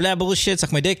 blah blah blah bullshit,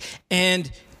 suck my dick." And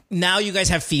now you guys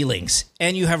have feelings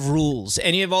and you have rules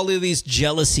and you have all of these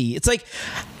jealousy. It's like,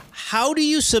 how do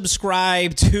you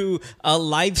subscribe to a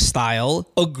lifestyle,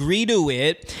 agree to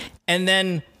it, and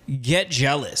then get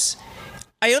jealous?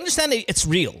 I understand that it's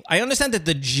real. I understand that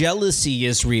the jealousy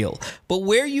is real. But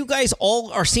where you guys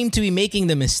all seem to be making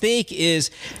the mistake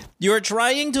is you're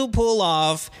trying to pull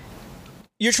off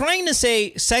you're trying to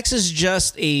say sex is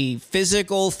just a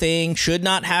physical thing, should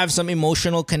not have some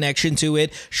emotional connection to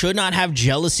it, should not have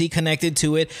jealousy connected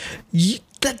to it.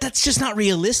 That's just not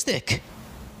realistic.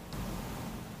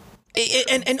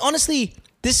 And honestly,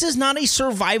 this is not a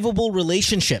survivable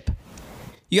relationship.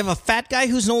 You have a fat guy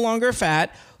who's no longer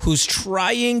fat, who's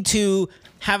trying to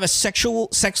have a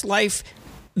sex life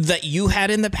that you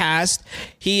had in the past.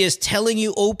 He is telling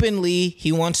you openly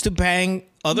he wants to bang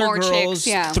other More girls, chicks,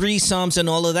 yeah. threesomes, and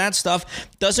all of that stuff.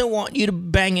 Doesn't want you to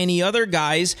bang any other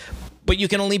guys, but you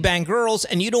can only bang girls,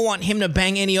 and you don't want him to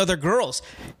bang any other girls.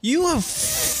 You have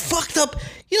fucked up.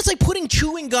 You know, it's like putting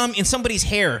chewing gum in somebody's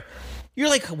hair. You're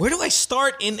like, where do I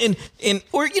start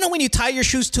or you know, when you tie your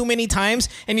shoes too many times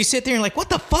and you sit there and you're like, what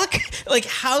the fuck? Like,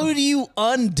 how do you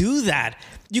undo that?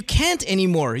 You can't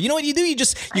anymore. You know what you do? You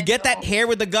get that hair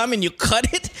with the gum and you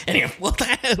cut it and you're, what the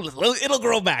hell? It'll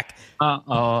grow back.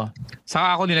 Oo.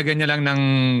 Saka ako nilagyan niya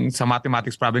lang sa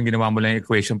mathematics problem, ginawa mo lang yung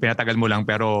equation, pinatagal mo lang,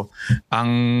 pero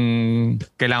ang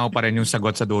kailangan mo pa rin yung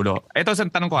sagot sa dulo. Ito, sa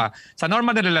tanong ko sa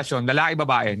normal na relasyon,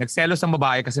 lalaki-babae, nagselos ang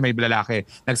babae kasi may lalaki,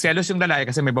 nagselos yung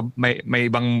lalaki kasi may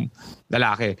ibang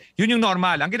lalaki. Yun yung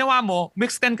normal. Ang ginawa mo,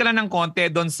 extend ka lang ng konti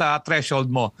doon sa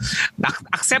threshold mo.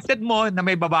 Accepted mo na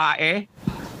may babae,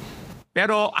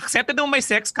 pero accepted mo may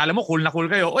sex, kala mo cool na cool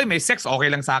kayo. Oy, may sex,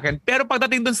 okay lang sa akin. Pero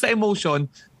pagdating doon sa emotion,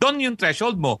 doon yung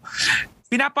threshold mo.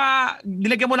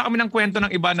 Nilagyan mo na kami ng kwento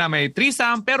ng iba na may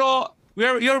threesome, pero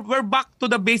we're back to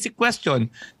the basic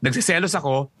question. Nagsiselos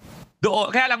ako.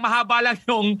 Kaya lang mahaba lang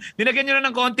yung nilagyan nyo na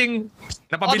ng konting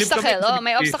napabilib obstacle.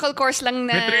 May obstacle course lang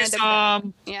na may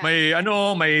threesome,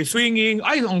 may swinging.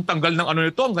 Ay, ang tanggal ng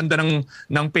nito, ang ganda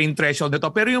ng pain threshold nito.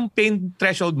 Pero yung pain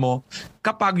threshold mo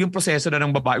kapag yung proseso na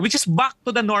ng babae, which is back to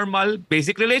the normal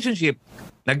basic relationship.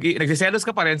 Nagsiselos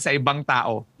ka pa rin sa ibang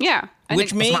tao. Yeah. Which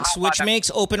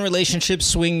makes open relationships,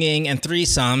 swinging, and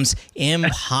threesomes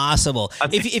impossible.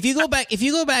 If you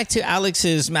go back to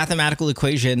Alex's mathematical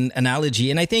equation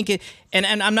analogy, and I think and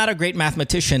I'm not a great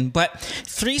mathematician, but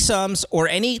threesomes or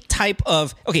any type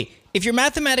of if your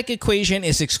mathematical equation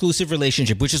is exclusive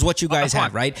relationship, which is what you guys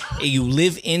have, right? You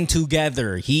live in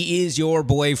together. He is your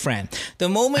boyfriend. The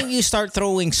moment you start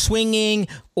throwing swinging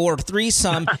or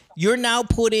threesome, you're now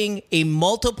putting a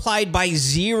multiplied by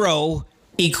 0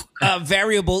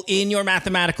 variable in your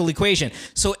mathematical equation.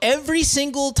 So every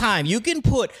single time you can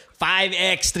put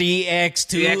 5x, 3x,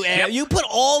 2x, yep. You put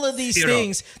all of these 0.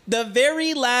 things. The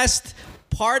very last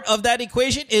part of that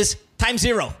equation is times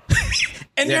 0.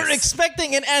 And yes. You're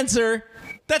expecting an answer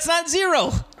that's not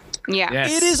 0. Yeah.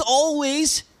 Yes. It is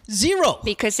always 0.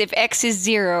 Because if x is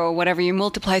 0, whatever you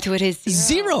multiply to it is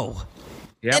 0.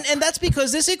 Yep. And that's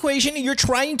because this equation, you're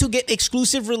trying to get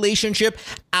exclusive relationship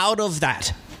out of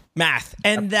that math.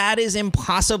 And that is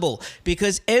impossible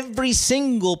because every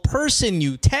single person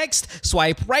you text,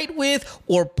 swipe right with,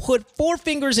 or put 4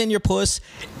 fingers in your puss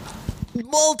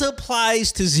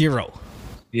multiplies to 0.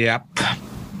 Yep.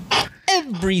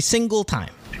 Every single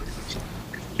time.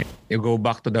 You go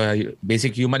back to the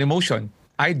basic human emotion.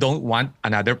 I don't want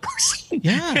another person.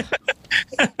 Yeah.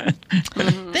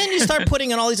 Then you start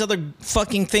putting in all these other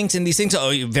fucking things in these things. Oh,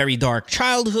 very dark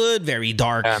childhood, very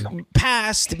dark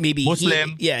past. Maybe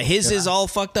Muslim. His is all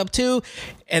fucked up too.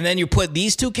 And then you put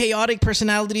these two chaotic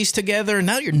personalities together, and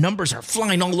now your numbers are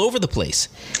flying all over the place.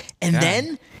 And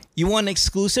then you want an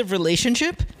exclusive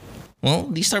relationship?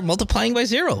 Well, you start multiplying by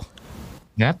 0.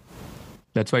 Yep.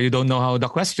 That's why you don't know how the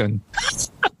question.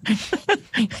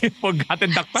 You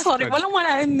forgotten the question. Sorry, walang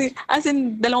wala. As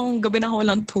in, 2 gabi na ako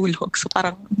walang tulog. So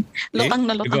parang lutang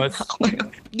na ako.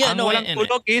 Yeah, no, walang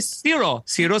tulog is 0.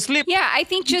 0 sleep. Yeah, I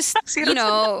think just,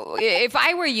 if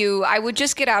I were you, I would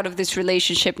just get out of this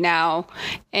relationship now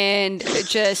and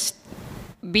just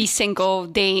be single,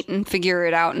 date, and figure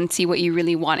it out and see what you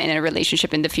really want in a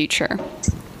relationship in the future.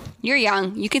 You're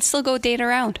young. You can still go date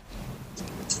around.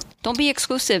 Don't be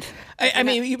exclusive. I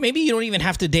mean, maybe you don't even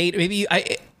have to date. Maybe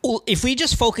if we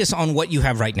just focus on what you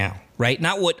have right now, right?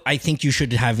 Not what I think you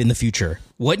should have in the future.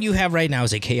 What you have right now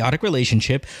is a chaotic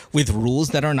relationship with rules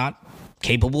that are not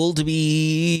capable to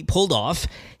be pulled off.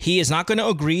 He is not going to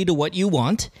agree to what you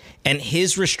want, and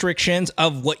his restrictions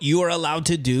of what you are allowed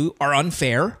to do are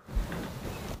unfair.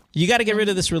 You got to get rid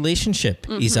of this relationship,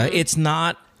 Isa. It's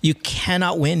not, you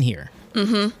cannot win here.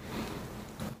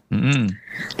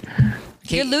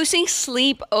 You're losing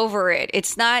sleep over it.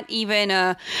 It's not even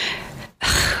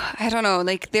I don't know,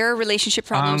 like there are relationship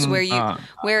problems where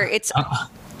it's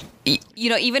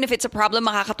even if it's a problem,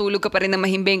 makakatulog ka pa rin na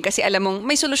mahimbing kasi alam mong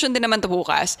may solusyon din naman to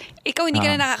bukas. Ikaw hindi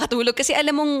ka na nakakatulog kasi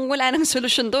alam mong wala nang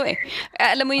solusyon to eh.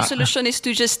 Alam mo yung solusyon is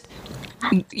to just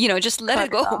let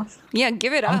it go. Yeah,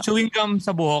 give it up. Ang chewing gum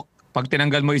sa buhok, Pag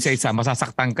tinanggal mo isa-isa,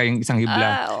 masasaktan ka yung isang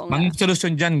hibla. Oo nga. Ang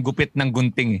solusyon dyan, gupit ng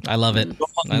gunting. I love it.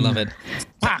 I love it.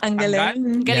 Pak! Ang Tanggal.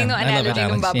 galing. Galing no I love it, analogy ng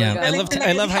Alex. bubble Yeah. gum.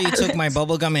 I love how you took my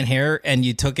bubble gum and hair and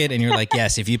you took it and you're like,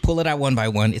 yes, if you pull it out one by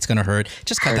one, it's gonna hurt.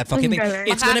 Just cut that fucking thing.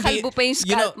 It's gonna be, Makakalbo pa yung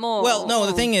scalp mo. well, no,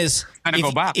 the thing is, Gonna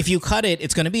go back. if you cut it,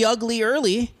 it's gonna be ugly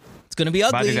early. It's gonna be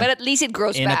ugly. But But at least it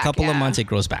grows In back. a couple of yeah. months, it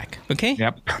grows back. Okay.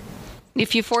 Yep.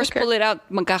 If you force pull it out,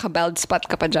 magkaka-bald spot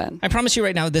ka pa dyan. I promise you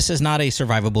right now, this is not a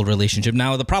survivable relationship.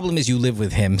 Now, the problem is you live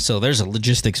with him, so there's a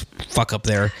logistics fuck up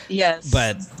there. Yes.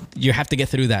 But you have to get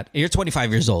through that. You're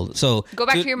 25 years old, so Go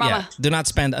back to your mama. do not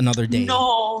spend another day.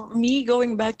 No, me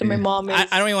going back to my mom is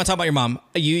I don't even want to talk about your mom.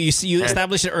 You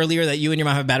established it earlier that you and your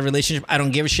mom have a bad relationship. I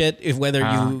don't give a shit if whether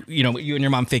you and your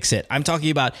mom fix it. I'm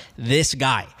talking about this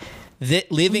guy.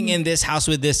 Living in this house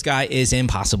with this guy is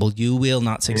impossible. You will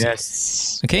not succeed.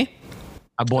 Yes. Okay?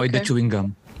 Avoid the Okay. chewing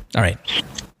gum. All right.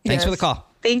 Thanks Yes. for the call.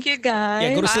 Thank you, guys.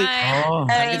 Yeah, go to sleep. Bye. Oh.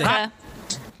 And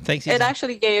Thanks. it Ethan.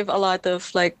 actually gave a lot of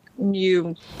like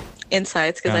new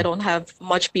insights because I don't have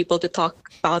much people to talk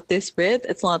about this with.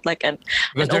 It's not like an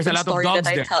Because there's a open lot of story dogs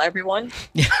that I there. tell everyone.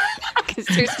 Because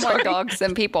there's more dogs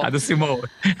than people. Ano si Mo?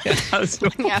 Ano si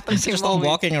Mo? Yeah, pag si Just all Mo,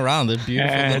 walking around. They're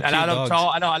beautiful And little a lot of cute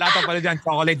dogs. a lot of pala dyan,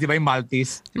 chocolate, di ba yung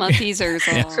Maltese? Maltesers.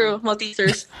 Oh. True,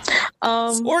 Maltesers.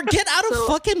 Or get out of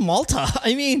fucking Malta.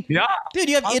 I mean, Yeah. dude,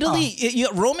 you have Malta. Italy.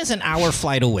 Rome is an hour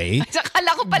flight away.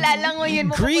 Akala ko palalangoyin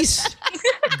mo. Greece,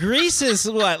 Greece is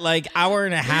what, like hour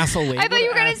and a half away. I thought you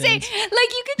were Go gonna to say, Athens.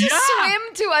 like, you could just Yeah. swim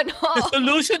to The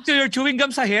solution to your chewing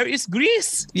gum sa hair is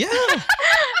grease. Yeah.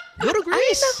 Go to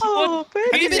Greece. Oh,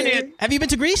 Have you Isn't been? it? Have you been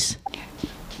to Greece?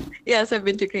 yes, I've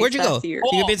been to Greece Where'd you go? last year.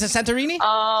 You been to Santorini?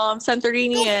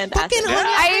 Santorini and fucking Athens. honey.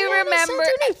 I remember,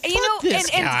 Santorini. you know, Fuck this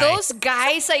and guy. those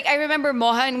guys, like, I remember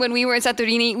Mohan, when we were in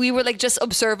Santorini, we were like just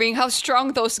observing how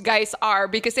strong those guys are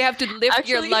because they have to lift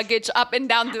your Actually- luggage up and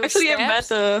down those Actually,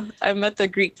 steps. I met a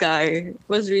Greek guy.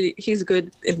 He's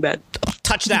good in bed.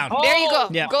 Touchdown. There you go.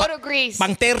 Yeah. Go to Greece.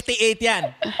 Pang 38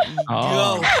 yan.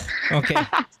 Oh. Go. Okay.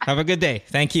 Have a good day.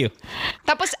 Thank you.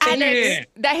 Tapos Alex,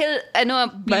 dahil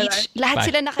beach, Bye-bye. lahat Bye.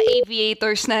 sila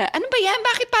naka-aviators na, ano ba yan?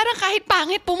 Bakit parang kahit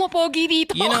pangit pumapogi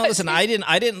dito? You know, listen,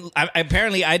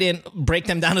 apparently I didn't break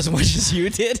them down as much as you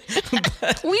did.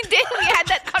 But We did. We had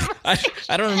that conversation.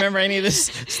 I don't remember any of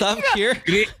this stuff here.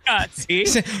 Grease. See?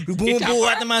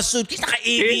 Bumubuhat ng mga suitcase,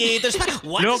 naka-aviators pa.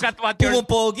 What? Look at what you're-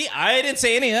 Pumupogi? I didn't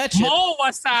say any of that shit. Mo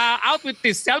was out with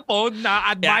his cell phone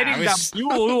admiring Yeah, I the was- view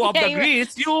of Yeah, the you were-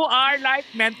 grease. You are like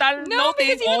mental No,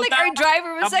 because noting even all like the- our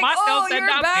driver was the like, muscles "Oh, and you're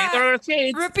the back, fader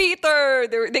shades. repeater."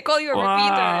 They call you a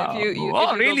repeater if you. If oh, you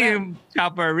go really, back.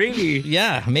 Chopper? Really?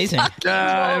 Yeah, amazing.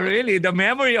 Really, the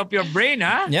memory of your brain,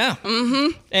 huh? Yeah.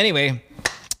 Mm-hmm. Anyway,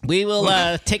 we will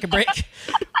take a break.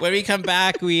 When we come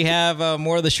back, we have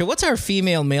more of the show. What's our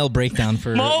female-male breakdown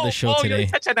for Mo, the show Mo, today? you're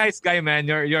such a nice guy, man.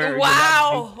 You're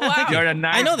Wow, wow. You're a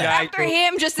nice I know that. guy. After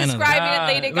him just I know describing Yeah. it,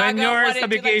 Lady Gaga When you're wanted sa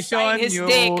to like, sign vacation, his you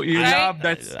dick, right? love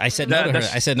that. I said no to her.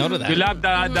 I said no to that. You love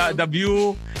the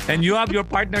view, and you have your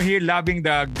partner here loving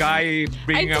the guy I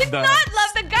bringing up did the. not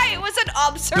love the guy. It was an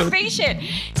observation.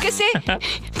 Kasi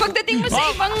pagdating mo sa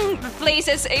ibang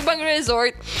places, ibang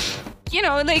resort, you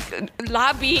know, like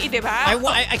lobby, di ba?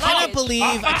 I cannot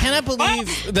believe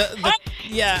the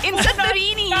yeah. In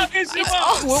Santorini, it's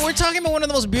Well, we're talking about one of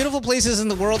the most beautiful places in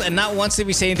the world, and not once did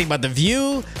we say anything about the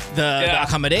view, the Yeah.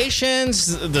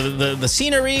 accommodations, the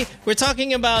scenery. We're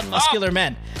talking about muscular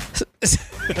men.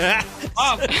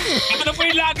 Ano po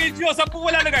yung luggage nyo? Saan po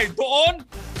wala lagay? Doon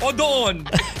o doon?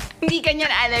 Hindi ganyan,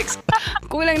 Alex.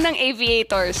 Kulang ng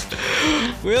aviators.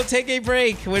 We'll take a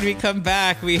break. When we come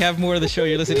back, we have more of the show.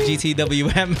 You're listening to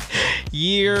GTWM.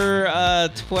 Year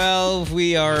 12.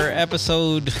 We are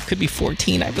episode, could be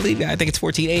 14, I believe. I think it's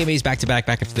 14. AMA's back to back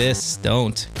after this.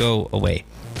 Don't go away.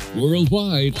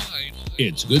 Worldwide,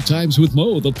 it's Good Times with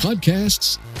Mo, the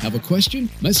podcasts. Have a question?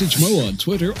 Message Mo on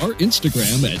Twitter or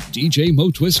Instagram at DJ Mo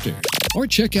Twister. Or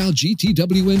check out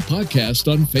GTWN Podcast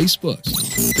on Facebook.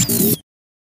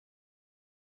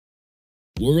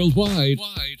 Worldwide,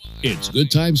 it's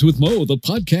Good Times with Mo, the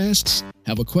podcasts.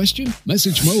 Have a question?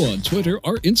 Message Mo on Twitter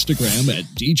or Instagram at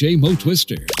DJ Mo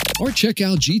Twister. Or check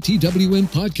out GTWN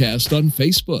Podcast on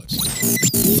Facebook.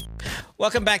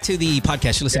 Welcome back to the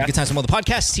podcast. You're listening to Good Times with Mo, the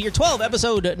podcast. Year 12,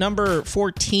 episode number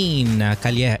 14.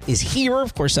 Kalye is here.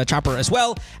 Of course, Chopper as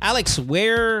well. Alex,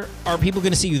 where are people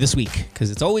going to see you this week? Because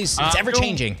it's ever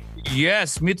changing.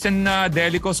 Yes, Meats and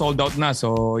Delico sold out na.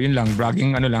 So, yun lang.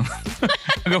 Bragging ano lang.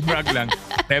 Nag-brag lang.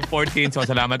 Feb 14. So,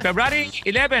 salamat. February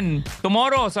 11,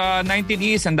 tomorrow sa 19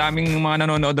 East. Ang daming mga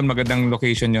nanonood doon. Magandang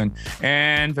location yun.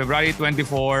 And February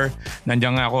 24,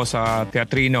 nandiyan nga ako sa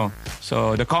Teatrino.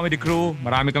 So, the comedy crew.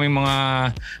 Marami kaming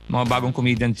mga bagong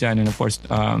comedians dyan. And of course,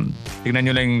 tignan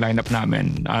nyo lang yung lineup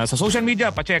namin. Sa social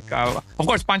media, pacheck. Of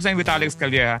course, Punchline with Alex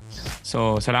Calleja.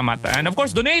 So, salamat. And of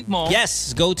course, donate mo.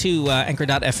 Yes, go to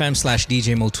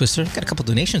anchor.fm/DJ Mo Twister. Got a couple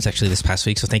donations actually this past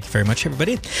week, so thank you very much,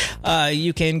 everybody.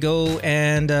 You can go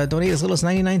and donate as little as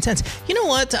 99 cents. You know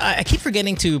what? I keep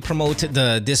forgetting to promote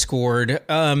the Discord.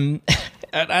 I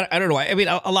don't know. I mean,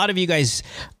 a lot of you guys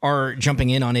are jumping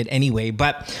in on it anyway,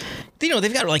 but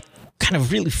they've got like kind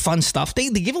of really fun stuff. They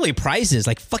give away prizes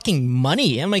like fucking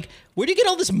money. I'm like, where do you get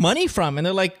all this money from? And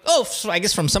they're like, oh, I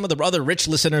guess from some of the other rich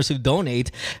listeners who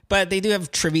donate. But they do have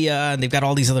trivia and they've got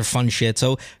all these other fun shit.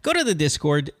 So go to the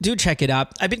Discord. Do check it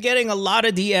out. I've been getting a lot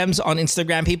of DMs on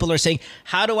Instagram. People are saying,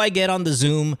 how do I get on the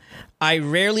Zoom? I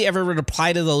rarely ever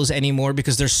reply to those anymore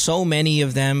because there's so many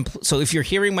of them. So if you're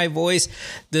hearing my voice,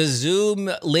 the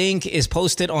Zoom link is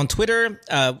posted on Twitter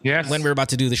when we're about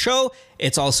to do the show.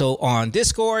 It's also on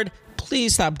Discord.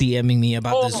 Please stop DMing me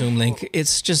about the Zoom link.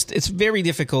 It's very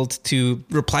difficult to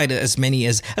reply to as many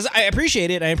as I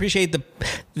appreciate it. I appreciate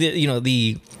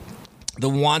the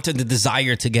want and the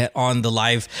desire to get on the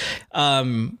live.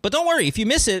 But don't worry, if you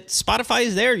miss it, Spotify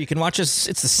is there. You can watch us.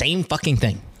 It's the same fucking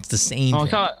thing. It's the same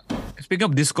thing. Speaking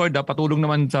of Discord, patulong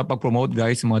naman sa pag-promote,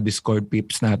 guys, mga Discord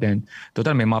peeps natin.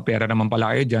 Total, may mga pera naman pala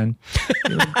kayo dyan.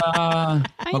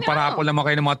 Magparapol naman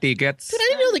kayo ng mga tickets. Dude, I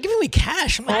didn't know they're giving away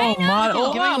cash. Mahalin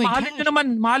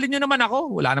nyo naman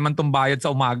ako. Wala naman tong bayad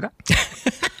sa umaga.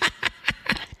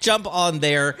 Jump on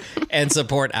there and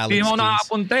support Alex. Hindi mo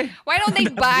nakapunta eh. Why don't they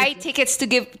buy tickets to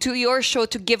give to your show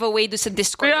to give away to sa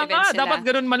Discord Kaya events nga, dapat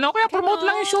ganun man lang. Kaya promote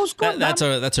lang yung shows ko. That's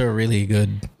a really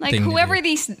good like thing whoever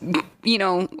these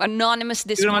anonymous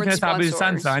Discord sponsors.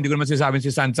 Hindi ko naman sinasabi si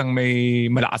Sans ang may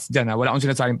malakas dyan. Ha? Wala akong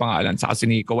sinasabing pangalan. Saka si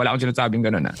Nico. Wala akong sinasabing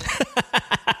ganun.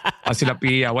 Sila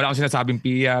Pia. Wala akong sinasabing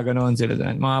Pia. Ganun sila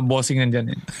dyan. Mga bossing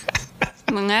nandyan eh.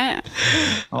 Mga.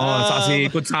 Saka si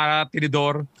Kutsara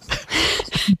Tinidor.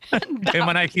 Kaya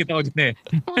nakikita ko dyan eh.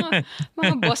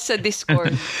 Mga boss sa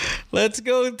Discord. Let's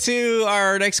go to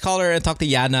our next caller and talk to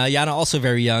Yana. Yana, also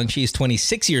very young. She's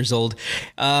 26 years old.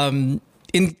 In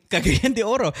Cagayan de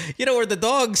Oro, where the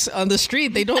dogs on the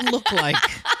street, they don't look like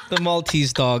the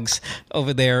Maltese dogs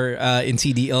over there in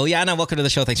CDO. Yana, welcome to the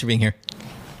show. Thanks for being here.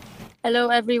 Hello,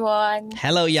 everyone.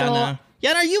 Hello, Yana.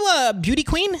 Yana, are you a beauty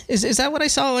queen? Is that what I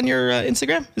saw on your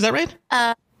Instagram? Is that right?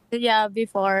 Yeah,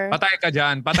 before. Patay ka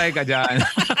dyan. Patay ka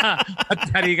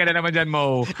na naman dyan,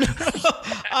 Mo.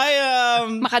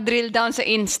 Makadrill down sa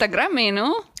Instagram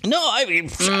no? No, I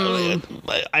mean,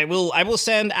 I will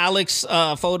send Alex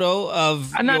a photo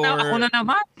of Ako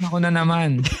na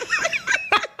naman.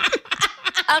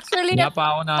 Actually, wala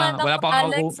pa ako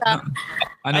Alex.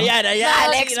 Ayan.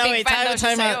 Alex, wait,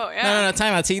 time out. No,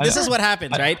 time out. See, this is what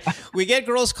happens, right? We get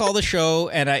girls call the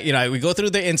show, and we go through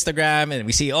the Instagram, and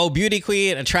we see, beauty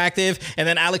queen, attractive, and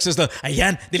then Alex is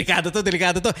ayan, delikado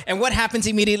to. And what happens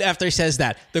immediately after he says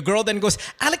that? The girl then goes,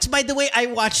 Alex, by the way, I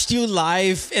watched you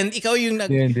live, and ikaw yung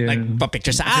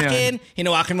nagpa-picture sa akin,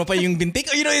 hinawakan mo pa yung bintik.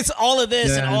 It's all of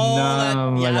this and all that.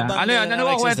 Ano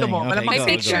ba kwento mo?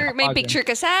 May picture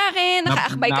ka sa akin,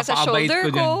 nakaakbay ka sa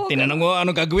shoulder ko. Tinanong mo,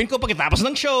 anong gagawin ko pagkatapos ng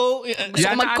show? Gusto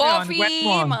ko mag-coffee.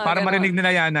 Para marinig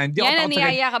nila Yana. Yana,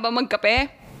 niyaya ka ba magkape?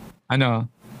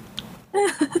 Ano?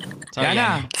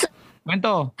 Yana,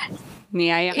 kwento.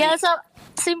 Niyaya ka. Yeah, so,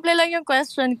 simple lang yung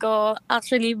question ko.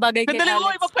 Actually, bagay kay Alex. Dali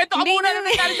mo, magkwento ka muna ng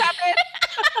nangyari sa akin.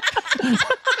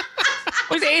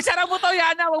 Isara mo to,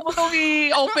 Yana. Huwag mo itong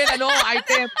i-open,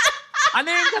 item. Ano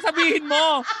yung sasabihin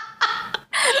mo?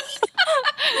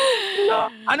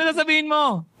 Ano sasabihin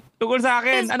mo? Tungkol sa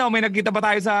akin. May nagkita ba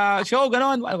tayo sa show?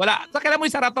 Ganon. Wala. Sa kailan mo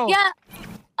isara to? Yeah.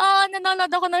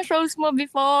 Nanonood ako ng shows mo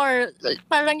before.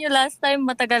 Parang yung last time,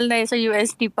 matagal na sa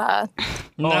UST pa.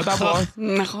 Tapos?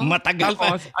 Matagal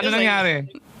pa. Ano nangyari?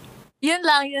 Yun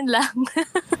lang.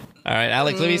 All right,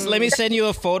 Alex, let me send you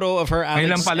a photo of her, Alex.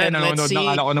 Ngayon lang pala, nanonood ng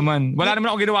kala ko naman. Wala naman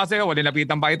ako ginawa sa'yo. Wala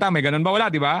lapitan pa kita. May ganun ba? Wala,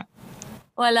 di ba?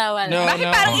 Wala. Bakit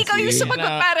parang ikaw yung sumagot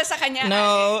para sa kanya?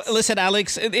 No, listen,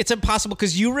 Alex, it's impossible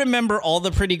because you remember all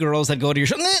the pretty girls that go to your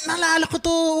show. Naalala ko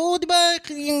to. Di ba?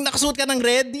 Yung nakasuot ka ng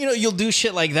red, you'll do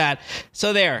shit like that.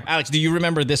 So there, Alex, do you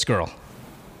remember this girl?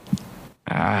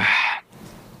 What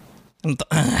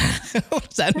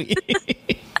does that mean?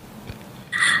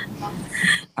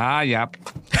 Yep.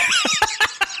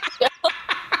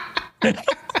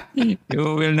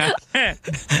 You will not.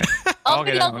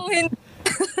 Okay lang kung hindi.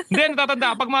 Hindi,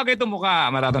 natatanda. Pag mga ganito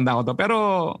mukha, matatanda ko to. Pero,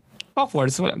 of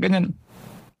course, wala, ganyan.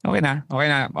 Okay na.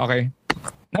 Okay.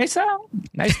 Nice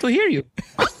to hear you.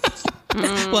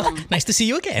 Well, nice to see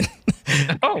you again.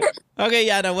 Oh. Okay,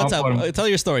 Yana, what's up? Tell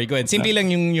your story. Go ahead. Simple lang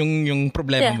yung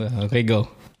problema mo. Okay, go.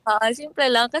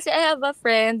 Simple lang. Kasi I have a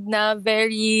friend na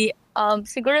very,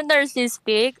 siguro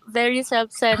narcissistic, very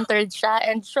self-centered siya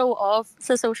and show off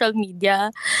sa social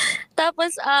media.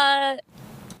 Tapos,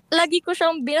 lagi ko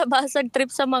siyang binabasag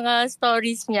trip sa mga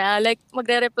stories niya. Like,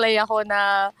 magre-reply ako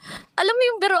na, alam mo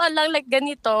yung biruan lang, like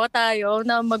ganito tayo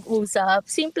na mag-usap.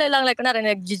 Simple lang, like,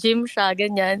 nag-gym siya,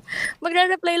 ganyan.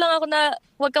 Magre-reply lang ako na,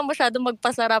 huwag kang masyadong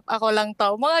magpasarap, ako lang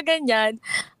to. Mga ganyan.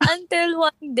 Until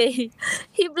one day,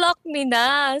 he blocked me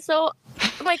na. So,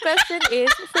 my question is,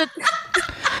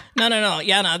 No.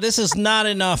 Yana, this is not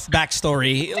enough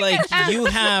backstory. Like, I know. you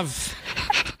have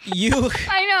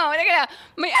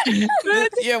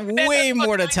way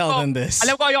more to tell than this.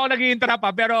 Alam ko ayoko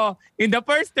nag-i-interrupt pero in the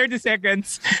first 30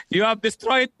 seconds, you have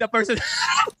destroyed the person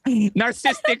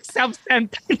narcissistic,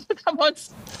 self-centered.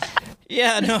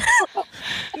 Yeah, no.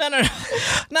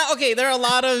 No, okay, there are a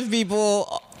lot of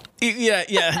people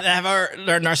that are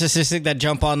narcissistic that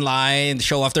jump online,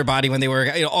 show off their body when they work,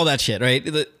 all that shit, right?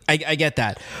 I get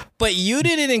that. But you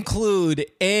didn't include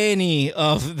any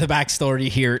of the backstory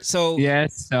here. So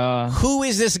yes, who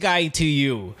is this guy to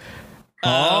you?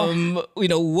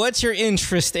 What's your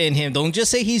interest in him? Don't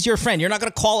just say he's your friend. You're not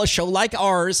gonna call a show like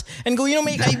ours and go,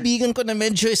 may kaibigan ko na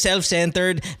medyo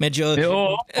self-centered, medyo...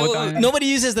 Nobody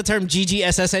uses the term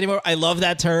GGSS anymore. I love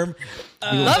that term.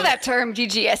 Love that term,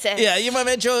 GGSS. Yeah, yung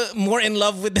medyo more in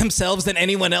love with themselves than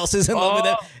anyone else is in love with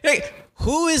them. Hey,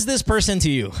 who is this person to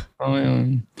you?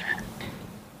 Parang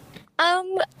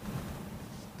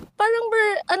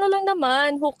lang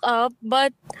naman, hook up,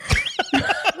 but...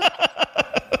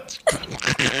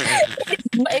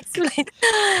 Ma-explain.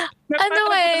 Ano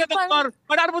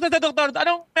mo sa doktor?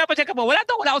 Anong napacheck ka mo? Wala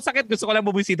akong sakit. Gusto ko lang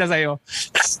bubisita sa'yo.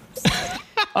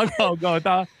 Go.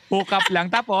 Hook up lang.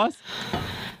 Tapos?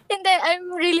 Hindi,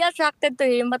 I'm really attracted to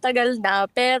him. Matagal na.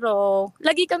 Pero,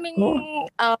 lagi kaming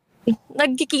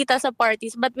nagkikita sa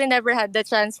parties but we never had the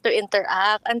chance to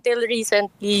interact until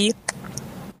recently.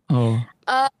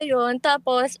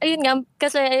 Tapos, ayun nga,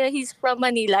 kasi he's from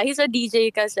Manila. He's a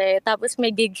DJ kasi. Tapos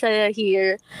may gig siya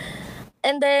here.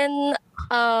 And then,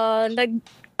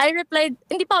 I replied,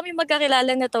 hindi pa kami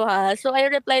magkakilala na to ha. So,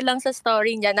 I replied lang sa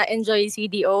story niya na enjoy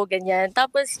CDO, ganyan.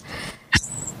 Tapos,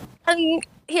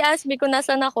 he asked me kung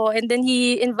nasan ako and then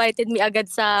he invited me agad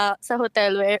sa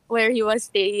hotel where he was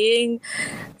staying.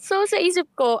 So sa isip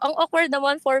ko, ang awkward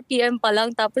naman 4 p.m. pa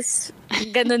lang tapos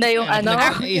gano'n na yung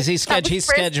He's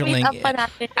scheduling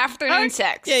afternoon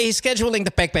sex. Yeah, he's scheduling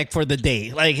the peck for the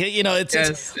day. Like, it's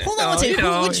hold on, let's say,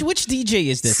 which DJ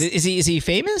is this? Is he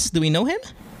famous? Do we know him?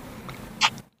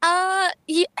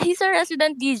 He's a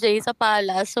resident DJ sa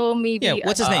Pala, so maybe. Yeah,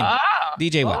 what's his name?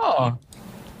 DJ what?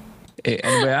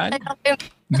 Ano ba yan?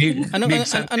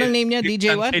 Anong name niya?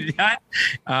 DJ what?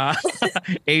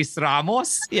 Ace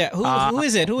Ramos. Yeah, who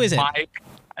is it? Mike.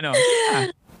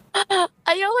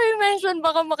 Ayoko i-mention,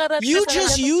 baka makarat. You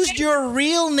just used your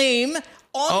real name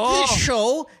on this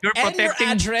show and your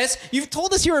address. You've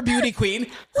told us you're a beauty queen.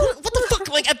 What the fuck?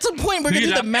 Like, at some point, we're going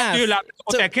to do the math. Do you love to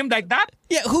protect him like that?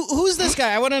 Yeah, who's this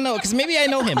guy? I want to know, because maybe I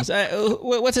know him.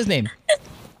 What's his name?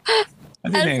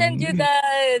 I'll send you the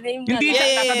name.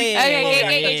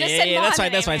 Okay, just send mo.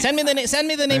 That's fine. Send me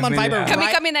the name on Viber.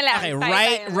 Kami na lang. Okay,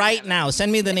 right now.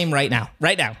 Send me the name right now.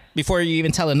 Right now. Before you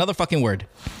even tell another fucking word.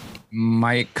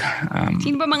 Mike.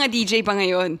 Sino ba mga DJ pa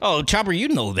ngayon? Oh, Chopper, you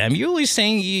know them. You're always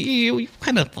saying you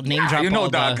kind of name drop. You know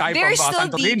the guy There's from still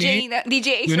Santorini.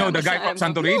 DJ. You know the guy from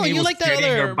Santorini. No, you who's like that carrying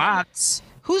other your box.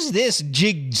 Who's this?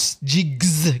 Gigs.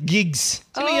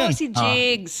 Sino yun? Si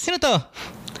Jigs. Sino to?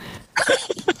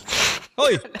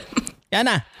 Hoy!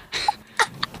 Yana!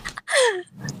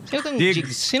 Sino tong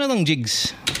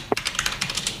Jigs?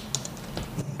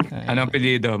 Anong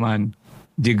apelyido, man?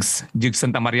 Jigs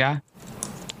Santa Maria?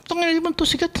 Itong naman to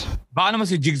sikat. Baka naman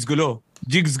si Jigs Gulo.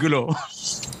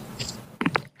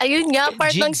 Ayun nga,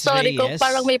 part ng story ko,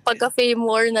 parang may pagka-fame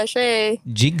war na siya eh.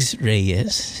 Jigs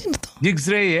Reyes? Sino to? Jigs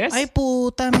Reyes? Ay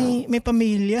puta, may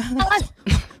pamilya. Ba't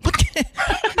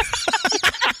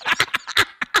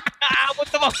Aabot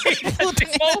na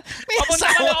Papunta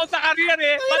ka na ako sa career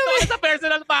eh. Ba't ako sa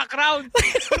personal background?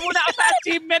 Muna ako sa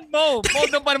achievement mo.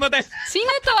 Doon pa naman tayo.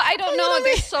 Sino to? I don't know.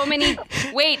 There's so many.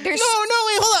 Wait, there's... No,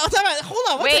 wait, hold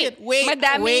on.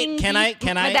 Wait, can I?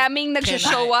 Madaming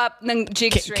nagsha-show up ng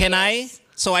Jigs Reyes. Can I?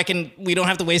 So we don't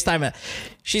have to waste time.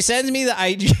 She sends me the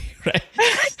IG, right?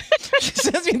 She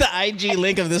sends me the IG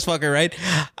link of this fucker, right?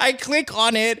 I click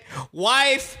on it,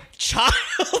 wife, child,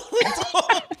 it's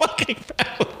all fucking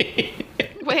family.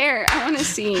 Where? I want to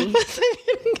see.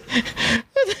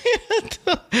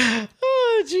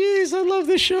 Oh, jeez, I love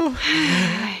this show.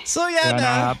 So,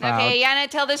 Yana. Okay, Yana,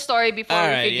 tell the story before All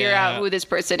we right, figure yeah. out who this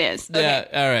person is. Okay. Yeah,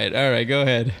 all right, go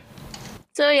ahead.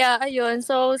 So yeah, ayun.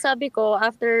 So sabi ko,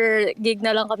 after gig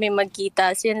na lang kami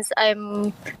magkita since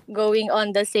I'm going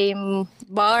on the same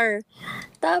bar.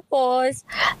 Tapos,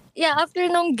 yeah,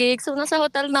 after nung gig, so nasa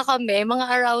hotel na kami,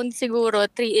 mga around siguro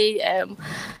 3 a.m.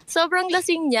 Sobrang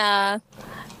lasing niya.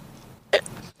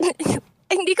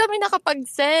 Hindi kami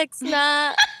nakapag-sex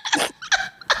na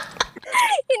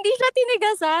hindi siya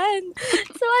tinigasan.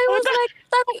 So I was like,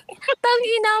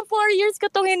 tangina, 4 years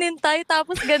ko itong hinintay,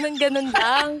 tapos ganun-ganun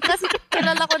lang. Kasi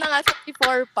kilala ko na nga siya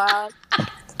before pa.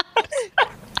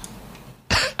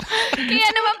 Kaya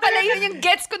naman pala yun yung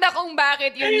gets ko na kung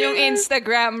bakit yun yung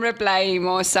Instagram reply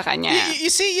mo sa kanya.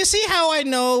 You see how I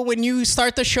know when you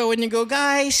start the show and you go,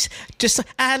 guys, just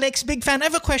Alex, big fan.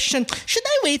 I have a question. Should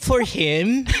I wait for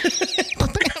him?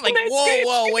 I'm like,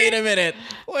 whoa, wait a minute.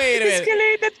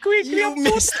 Escalated quickly. You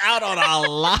missed out on a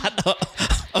lot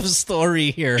of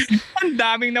story here. Ang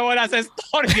daming nawala sa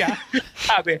story.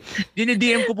 Sabi,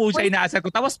 dinidm ko po siya, inaasal ko.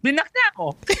 Tapos, binak niya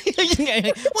ako.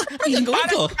 What are you going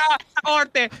Parang to? sa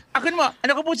korte, akin mo,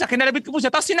 ano ko po siya, kinalabit ko po siya,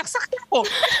 tapos sinaksak niya ako.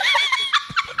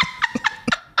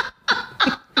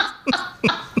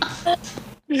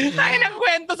 Tayo ng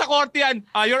kwento sa korte yan.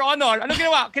 Your Honor, ano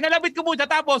ginawa? Kinalabit ko po siya,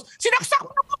 tapos sinaksak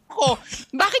mo ako.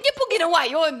 Bakit niya po ginawa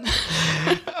yun?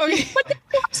 Okay. Ba't niya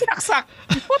po ako sinaksak?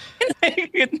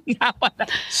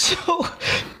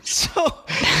 So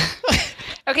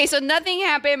Okay, so nothing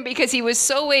happened because he was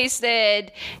so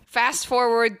wasted. Fast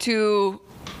forward to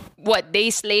what,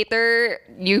 days later,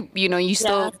 you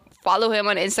still follow him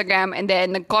on Instagram, and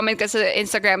then nag-comment ka sa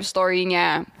Instagram story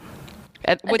niya.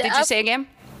 What did you say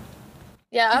again?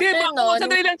 Yeah, after Hindi, baka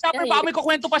sandali lang, Chopper. Baka may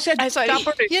kukwento pa siya. sorry.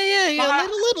 Chopper, eh. yeah.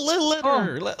 Baka-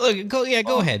 Little.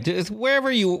 Go ahead.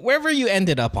 Wherever you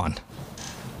ended up on.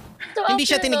 So Hindi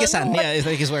siya after tinigisan. nun, Yeah, it's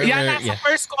like it's wherever. Yan, Yeah. sa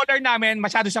first caller namin,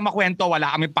 masyado siyang makwento.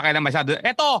 Wala kami pakialam masyado.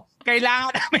 Eto,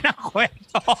 kailangan namin ng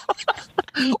kwento.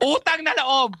 Utang na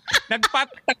loob.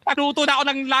 Nagpaluto na ako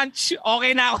ng lunch.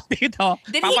 Okay na ako dito.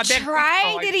 Did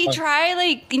he try?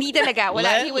 Like, hindi talaga.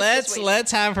 Wala. He was just wasted.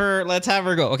 Let's have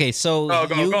her go. Okay, so Go,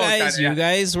 you Tanya.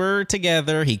 guys were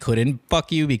together. He couldn't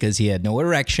fuck you because he had no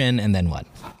erection, and then what?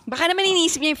 Baka naman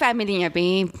iniisip niya yung family niya,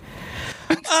 babe.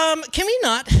 Can we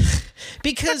not?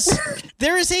 Because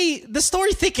the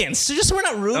story thickens. So just so we're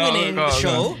not ruining Go, the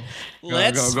show. go.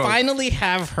 Let's Go. finally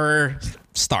have her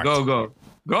start. Go.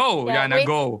 Yeah, Yana, wait.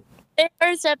 go. they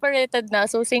are separated na,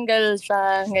 so single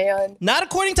siya ngayon. Not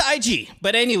according to IG,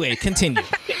 but anyway, continue.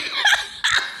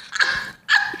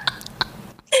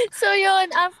 So yun,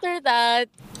 after that,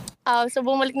 so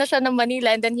bumalik na siya ng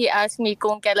Manila, and then he asked me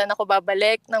kung kailan ako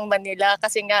babalik ng Manila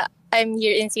kasi nga I'm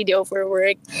here in CDO for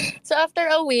work. So after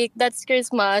a week, that's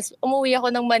Christmas, umuwi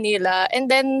ako ng Manila, and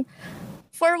then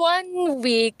for 1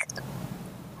 week,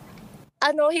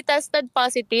 he tested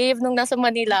positive nung nasa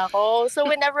Manila ako. So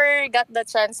we never got the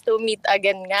chance to meet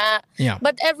again nga. Yeah.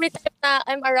 But every time na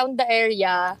I'm around the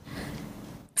area,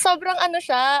 sobrang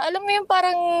siya, alam mo yung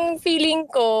parang feeling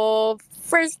ko,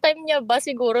 first time niya ba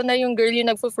siguro na yung girl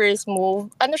yung nagpo-first move?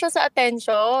 Siya sa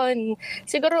attention.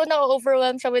 Siguro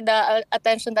na-overwhelm siya with the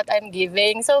attention that I'm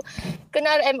giving. So,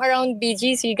 kunwari I'm around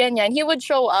BGC, ganyan, he would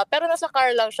show up. Pero nasa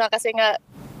car lang siya kasi nga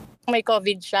may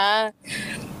COVID siya.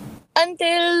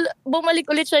 Until bumalik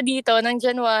ulit siya dito ng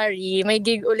January, may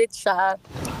gig ulit siya.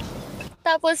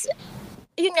 Tapos,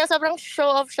 yun nga, sobrang show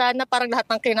off siya na parang lahat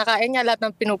ng kinakain niya, lahat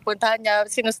ng pinupuntahan niya,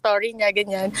 sinustory niya,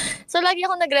 ganyan. So, lagi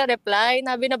ako nagre-reply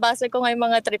na binabasa ko nga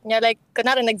yung mga trip niya. Like,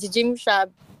 kunwari, nag-gym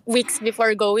siya weeks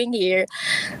before going here.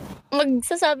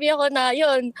 Magsasabi ako na,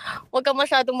 yun, huwag ka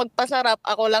masyadong magpasarap,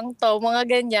 ako lang to, mga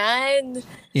ganyan.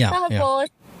 Yeah. Tapos,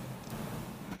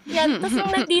 tapos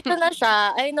nung nandito na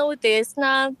siya, I noticed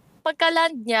na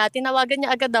pagka-land niya, tinawagan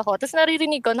niya agad ako. Tapos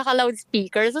naririnig ko,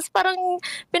 naka-loudspeaker. Tapos parang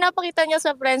pinapakita niya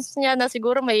sa friends niya na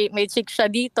siguro may chick siya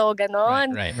dito, ganon.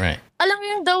 Right. Alam mo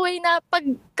yung the way na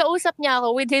pagkausap niya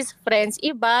ako with his friends,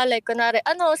 iba. Like, kunwari,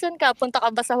 saan ka? Punta ka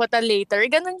ba sa hotel later?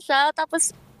 Ganon siya. Tapos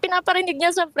pinaparinig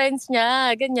niya sa friends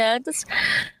niya, ganyan. Tapos,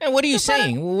 And what are you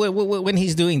saying when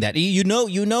he's doing that? You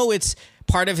know it's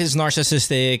part of his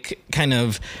narcissistic kind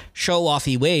of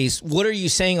show-offy ways. What are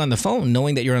you saying on the phone,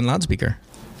 knowing that you're on loudspeaker?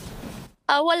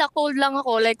 Wala, cold lang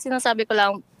ako. Like, sinasabi ko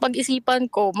lang, pag-isipan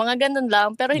ko, mga ganun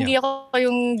lang. Pero hindi ako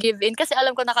yung give-in kasi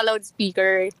alam ko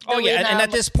naka-loudspeaker. Oh, yeah. And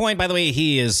at this point, by the way,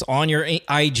 he is on your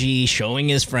IG, showing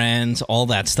his friends, all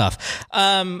that stuff.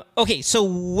 Okay, so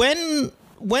when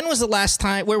was the last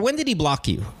time, when did he block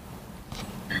you?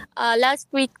 Last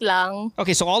week lang.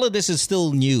 Okay, so all of this is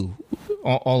still new.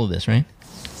 All of this, right?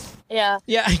 Yeah.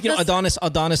 Yeah, you know, Adonis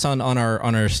on our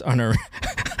on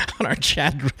our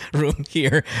chat room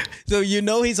here. So you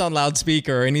know he's on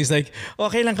loudspeaker and he's like,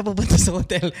 okay lang ka pupunta sa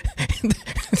hotel.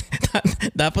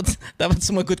 dapat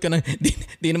sumagot ka na,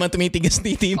 di naman tumitigas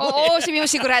titi mo. Oo, sabi mo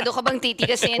sigurado ka bang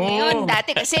titigasin ngayon?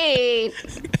 Dati kasi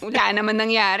wala naman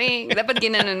nangyari. Dapat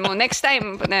ginanon mo. Next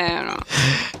time,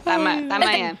 tama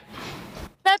yan.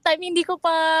 That time, hindi ko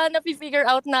pa napifigure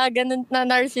out na ganun na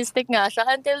narcissistic nga siya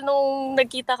until nung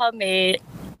nagkita kami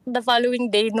the following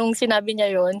day nung sinabi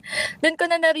niya yon. Then ko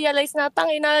na na-realize na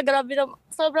tangina, grabe na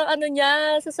sobrang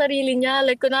niya sa sarili niya.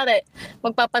 Like kunwari,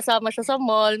 magpapasama siya sa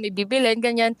mall, may bibilin,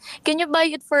 ganyan. Can you buy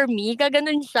it for me?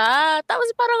 Gaganon siya. Tapos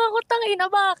parang ako, tangina,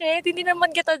 bakit? Hindi naman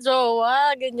kita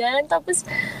jowa, ganyan. Tapos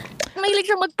mahilig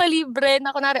siya magpalibre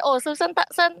na kunwari, so saan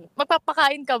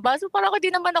magpapakain ka ba? So parang ako,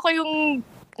 di naman ako yung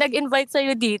nag-invite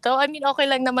sa'yo dito. I mean, okay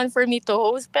lang naman for me to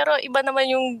host, pero iba naman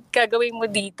yung gagawin mo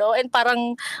dito. And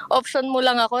parang option mo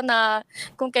lang ako na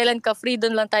kung kailan ka free,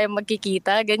 doon lang tayo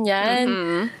magkikita, ganyan.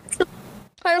 Mm-hmm. So,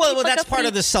 well, that's part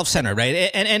of the self-centered, right?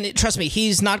 And trust me,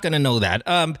 he's not going to know that.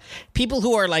 People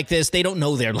who are like this, they don't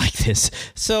know they're like this.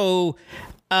 So,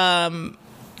 how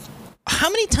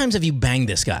many times have you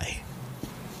banged this guy?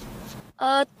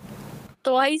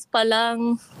 Twice pa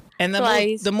lang. And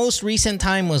Twice. The most recent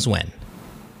time was when?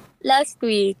 Last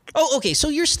week. Oh, okay.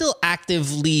 So you're still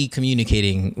actively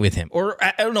communicating with him. Or,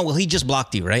 I don't know, well, he just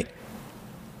blocked you, right?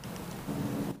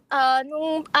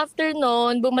 Nung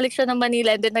afternoon, bumalik siya ng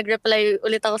Manila and then nag-reply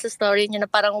ulit ako sa story niya na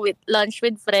parang with lunch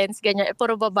with friends, ganyan.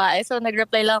 Puro babae. So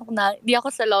nag-reply lang ako na, di ako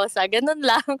selosa. Ganun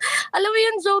lang. Alam mo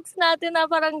yung jokes natin na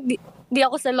parang di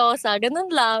ako selosa.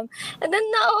 Ganun lang. And then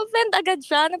na-offend agad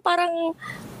siya na parang,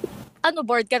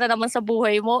 bored ka na naman sa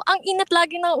buhay mo. Ang init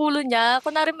lagi ng ulo niya.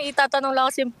 Kunwari may itatanong lang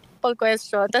ako simple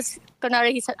question. Tapos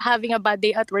kunwari he's having a bad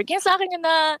day at work. Yan sa akin yun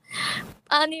na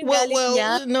yung galit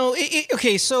niya. No.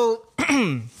 Okay, so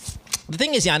the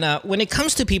thing is, Yana, when it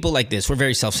comes to people like this, we're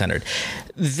very self-centered.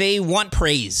 They want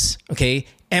praise, okay?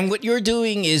 And what you're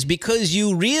doing is because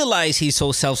you realize he's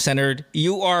so self-centered,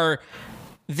 you are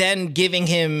then giving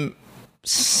him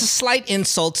slight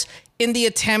insults in the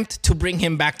attempt to bring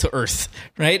him back to earth,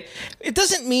 right? It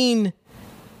doesn't mean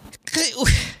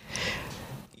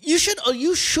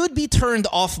you should be turned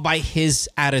off by his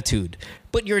attitude,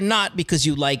 but you're not because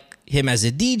you like him as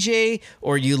a DJ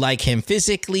or you like him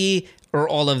physically or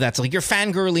all of that. So like you're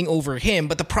fangirling over him,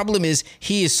 but the problem is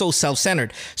he is so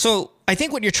self-centered. So I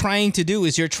think what you're trying to do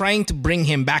is you're trying to bring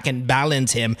him back and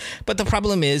balance him, but the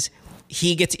problem is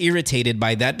he gets irritated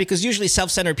by that because usually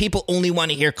self-centered people only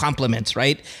want to hear compliments,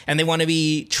 right? And they want to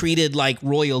be treated like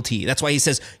royalty. That's why he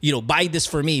says, buy this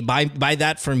for me, buy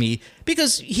that for me,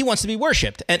 because he wants to be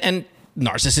worshipped. And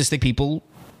narcissistic people,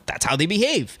 that's how they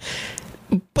behave.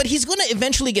 But he's going to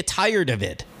eventually get tired of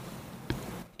it.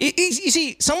 You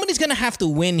see, somebody's going to have to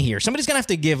win here. Somebody's going to have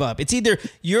to give up. It's either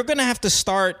you're going to have to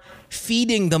start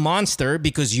feeding the monster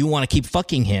because you want to keep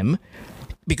fucking him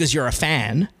because you're a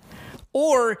fan,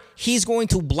 or he's going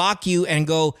to block you and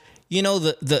go,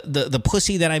 the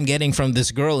pussy that I'm getting from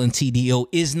this girl in CDO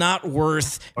is not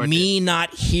worth me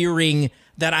not hearing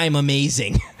that I'm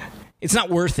amazing. It's not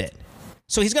worth it.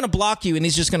 So he's going to block you and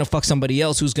he's just going to fuck somebody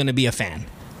else who's going to be a fan.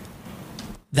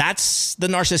 That's the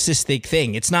narcissistic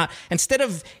thing. It's not, instead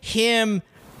of him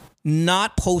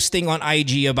not posting on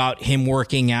IG about him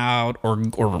working out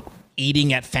or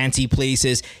eating at fancy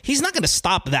places, he's not going to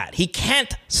stop that. He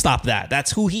can't stop that.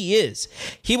 That's who he is.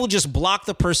 He will just block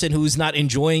the person who's not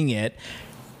enjoying it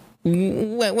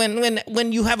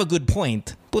when you have a good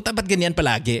point. Puta, ba't ganyan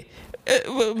palagi?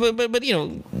 But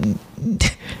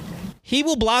he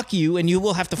will block you and you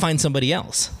will have to find somebody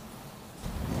else.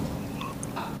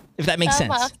 If that makes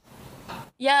sense.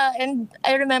 Yeah, and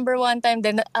I remember one time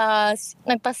din,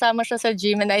 nagpasama siya sa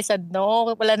gym and I said,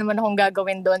 no, wala naman akong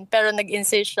gagawin doon. Pero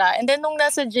nag-insist siya. And then nung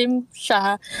nasa gym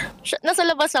siya nasa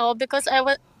labas ako because I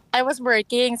was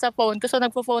working sa phone ko. So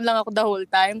nagpo-phone lang ako the whole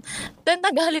time. Then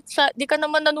nagalit siya, di ka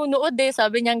naman nanunood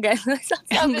sabi niya gano'n.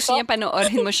 Gusto niya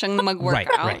panoorin mo siyang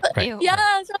mag-workout. Right. Yeah,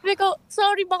 sabi ko,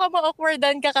 sorry baka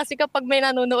ma-awkwardan ka kasi kapag may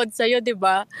nanonood sa'yo, di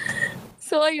ba?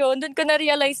 So ayun, doon ko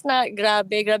na-realize na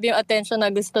grabe yung attention na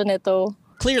gusto nito.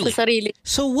 Clearly. Sa sarili.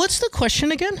 So what's the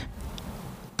question again?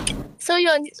 So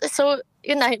yun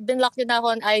na, binlock din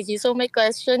ako on IG. So my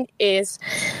question is,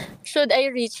 should I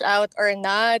reach out or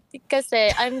not?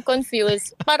 Kasi I'm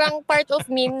confused. Parang part of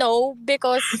me, no,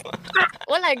 because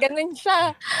wala, ganun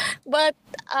siya. But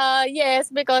yes,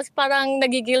 because parang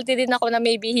nagigilty din ako na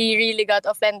maybe he really got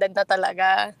offended na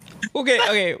talaga.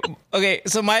 Okay.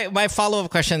 So my follow-up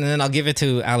question, and then I'll give it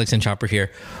to Alex and Chopper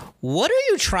here. What are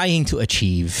you trying to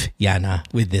achieve, Yana,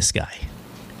 with this guy?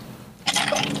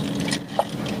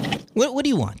 What do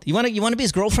you want? You want to be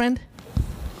his girlfriend?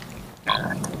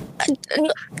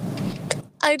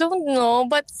 I don't know,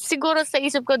 but siguro sa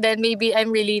isip ko din, maybe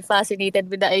I'm really fascinated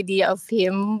with the idea of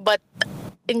him, but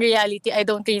in reality, I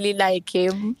don't really like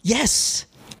him. Yes.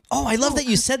 Oh, I love that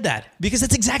you said that, because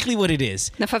that's exactly what it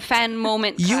is. A fan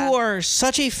moment. You are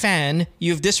such a fan.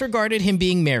 You've disregarded him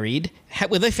being married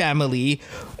with a family.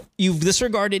 You've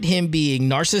disregarded him being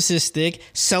narcissistic,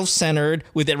 self-centered,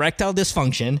 with erectile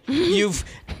dysfunction. You've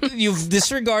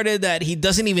disregarded that he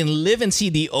doesn't even live in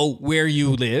CDO where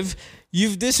you live.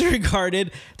 You've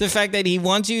disregarded the fact that he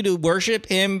wants you to worship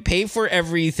him, pay for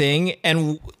everything,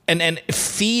 and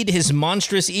feed his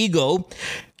monstrous ego.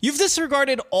 You've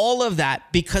disregarded all of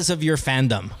that because of your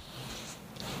fandom.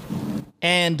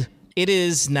 And it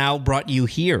is now brought you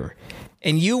here.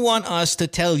 And you want us to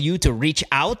tell you to reach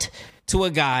out to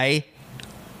a guy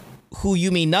who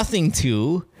you mean nothing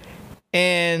to,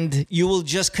 and you will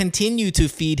just continue to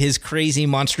feed his crazy,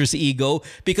 monstrous ego,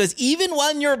 because even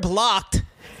when you're blocked,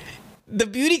 the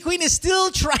beauty queen is still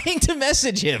trying to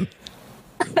message him.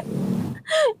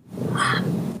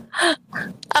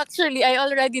 Actually, I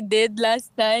already did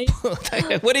last night.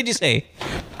 What did you say?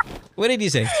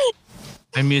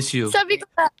 I miss you. Sabi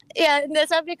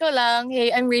ko lang,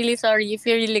 hey, I'm really sorry if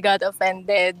you really got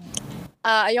offended.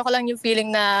 Ayoko lang yung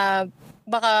feeling na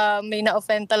baka may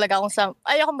na-offend talaga akong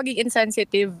ayoko maging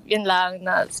insensitive, yun lang,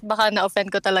 na baka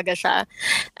na-offend ko talaga siya.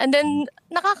 And then,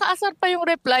 nakakaasar pa yung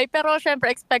reply, pero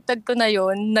syempre expected ko na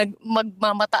yun,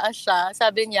 magmamataas siya.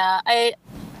 Sabi niya, I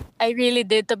really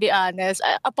did, to be honest.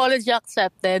 Apology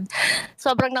accepted.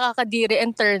 Sobrang nakakadiri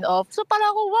and turn off. So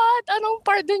parang ako, what? Anong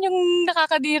part dun yung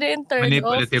nakakadiri and turn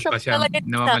Manipulative off? pa siya.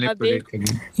 Namamanipulate ka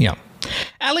din. Yeah.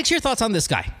 Alex, your thoughts on this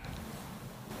guy?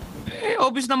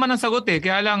 Obvious naman ang sagot eh.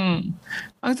 Kaya lang,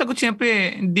 ang sagot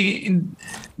siyempre,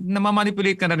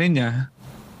 namamanipulate ka na rin niya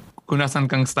kung nasan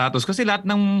kang status. Kasi lahat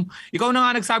ng, ikaw na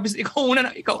nga nagsabi,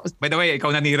 by the way, ikaw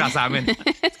nanira sa amin.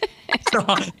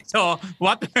 so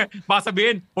what, baka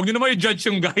sabihin, huwag nyo naman yung judge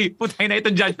yung guy. Putay na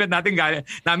itong judgment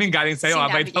namin galing sa'yo.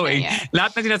 By the way,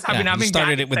 lahat ng sinasabi namin you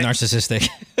started it with narcissistic.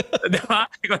 Diba?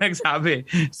 Ikaw nagsabi.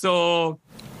 So,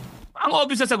 ang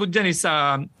obvious na sagot dyan is,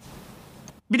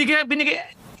 binigay,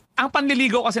 ang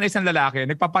panliligaw kasi na isang lalaki,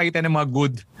 nagpapakita ng mga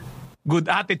good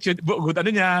attitude, good ano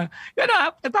niya.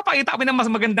 Nagpapakita kami ng mas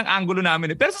magandang angulo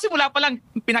namin. Pero sa simula pa lang,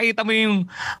 pinakita mo yung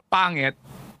pangit.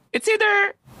 It's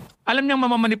either, alam niyang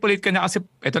mamamanipulate ka niya kasi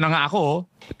ito na nga ako,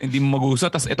 hindi mo magusto,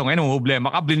 tapos ito ngayon, problema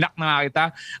ka, blinak na nga kita.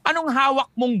 Anong hawak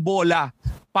mong bola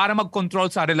para mag-control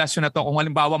sa relasyon na to? Kung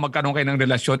halimbawa magkaroon kayo ng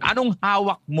relasyon, anong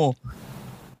hawak mo?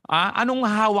 Anong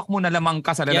hawak mo na lamang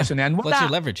ka sa relasyon na yan? Wala. What's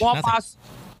your leverage?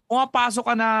 Pumapasok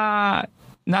ka na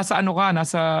nasa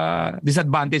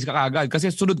disadvantage ka kagad kasi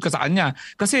sunod ka sa kanya.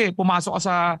 Kasi pumasok ka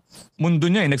sa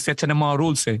mundo niya nag-set siya ng mga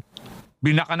rules eh.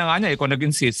 Binaka na nga niya, ikaw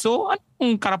nag-insist. So,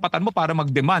 anong karapatan mo para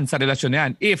mag-demand sa relasyon na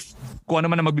yan? If, kung ano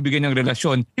man ang magbibigay ng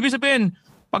relasyon. Ibig sabihin,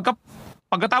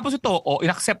 pagkatapos ito,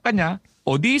 in-accept ka niya,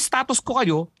 di status ko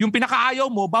kayo, yung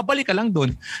pinakaayaw mo, babalik ka lang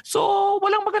dun. So,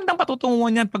 walang magandang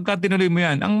patutunguhan yan pagka tinuloy mo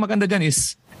yan. Ang maganda dyan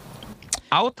is,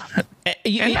 out.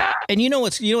 And you know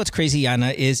what's crazy,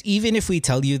 Yana, is even if we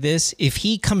tell you this, if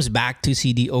he comes back to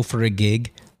CDO for a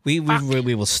gig, we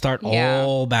will start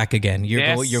all back again. You're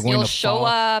going You'll to show fall,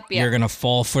 up. Yeah. You're going to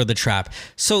fall for the trap.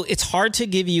 So it's hard to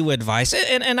give you advice.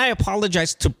 And I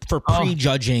apologize for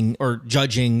prejudging or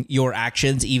judging your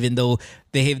actions, even though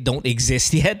they don't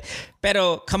exist yet.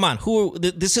 Pero come on,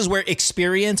 this is where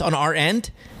experience on our end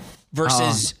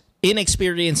versus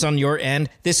inexperience on your end.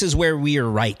 This is where we are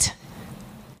right.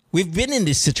 We've been in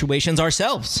these situations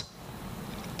ourselves.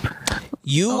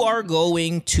 You are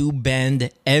going to bend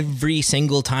every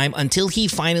single time until he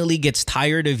finally gets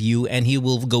tired of you and he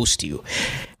will ghost you.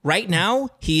 Right now,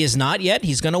 he is not yet.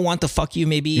 He's going to want to fuck you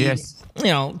maybe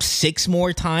 6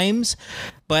 more times.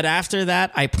 But after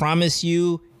that, I promise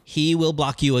you, he will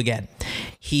block you again.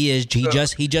 He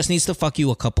just needs to fuck you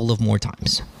a couple of more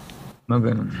times.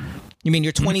 Okay. You mean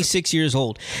you're 26 years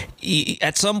old.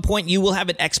 At some point, you will have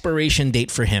an expiration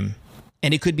date for him.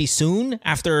 And it could be soon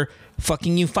after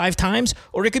fucking you 5 times,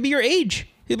 or it could be your age.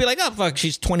 He'll be like, oh, fuck,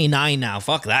 she's 29 now.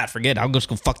 Fuck that. Forget it. I'll just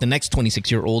go fuck the next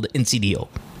 26-year-old in CDO.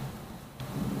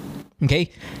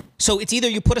 Okay? So it's either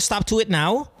you put a stop to it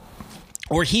now,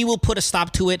 or he will put a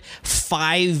stop to it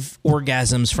 5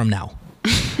 orgasms from now.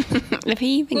 If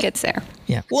he even gets there.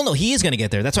 Yeah. Well, no, he is going to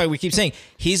get there. That's why we keep saying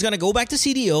he's going to go back to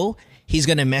CDO. He's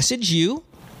going to message you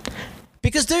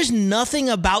because there's nothing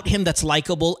about him that's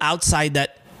likable outside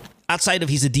of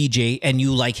he's a DJ and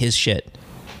you like his shit.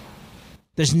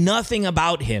 There's nothing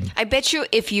about him. I bet you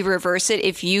if you reverse it,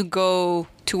 if you go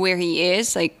to where he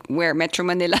is, like where Metro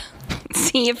Manila,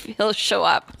 see if he'll show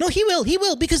up. No, he will. He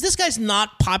will because this guy's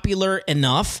not popular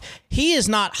enough. He is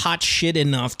not hot shit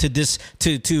enough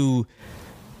to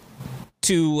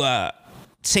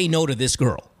say no to this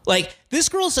girl. Like, this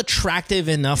girl's attractive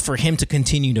enough for him to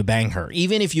continue to bang her,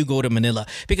 even if you go to Manila,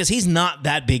 because he's not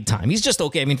that big time. He's just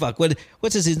okay. I mean, fuck.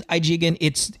 What's his IG again?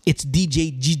 It's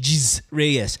DJ Gigi's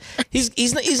Reyes.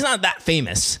 He's not that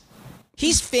famous.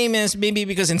 He's famous maybe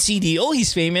because in CDO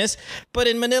he's famous, but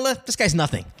in Manila, this guy's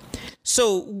nothing.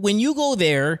 So when you go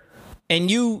there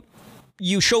and you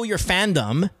show your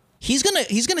fandom, he's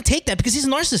gonna take that because he's a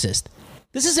narcissist.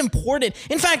 This is important.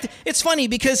 In fact, it's funny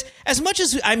because as much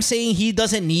as I'm saying he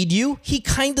doesn't need you, he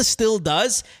kind of still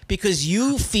does because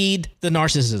you feed the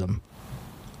narcissism.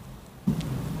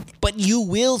 But you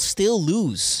will still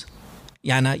lose.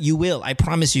 Yana, you will. I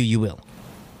promise you will.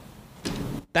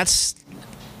 That's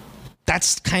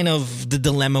kind of the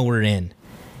dilemma we're in.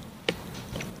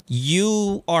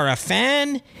 You are a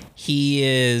fan. He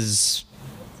is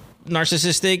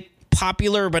narcissistic.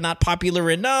 Popular but not popular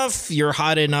enough, you're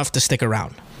hot enough to stick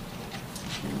around.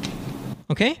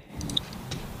 Okay?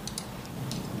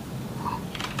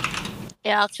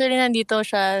 Yeah, actually nandito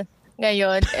siya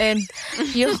ngayon and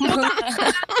yung mga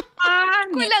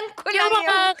Kulang-kulang yung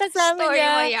mga kasama story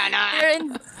niya, mo, Yana.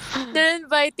 they're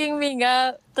inviting me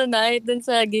nga tonight dun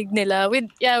sa gig nila with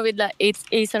like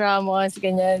Ace Ramos,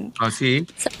 ganyan. Oh, see?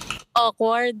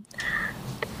 Awkward.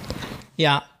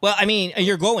 Yeah. Well, I mean,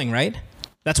 you're going, right?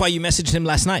 That's why you messaged him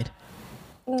last night.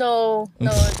 No.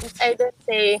 I didn't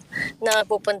say na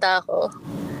pupunta ako.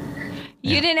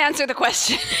 You didn't answer the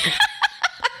question.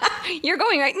 You're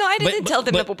going, right? No, I didn't tell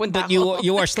them na pupunta but ako.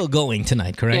 you are still going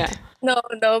tonight, correct? No,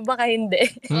 baka hindi.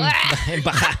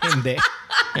 Baka hindi.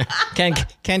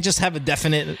 Can't just have a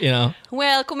definite, you know.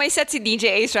 Well, kung may set si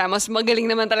DJ Ace Ramos, magaling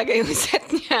naman talaga yung set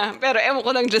niya. Pero ewan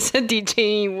ko lang just sa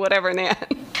DJ whatever na yan.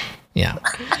 Yeah.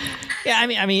 Yeah,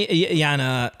 I mean,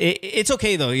 Yana, it's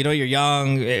okay though. You know, you're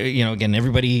young. You know, again,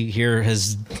 everybody here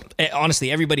has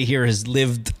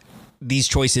lived these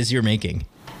choices you're making.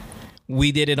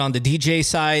 We did it on the DJ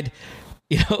side.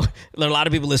 You know, there are a lot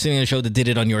of people listening to the show that did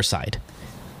it on your side.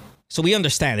 So we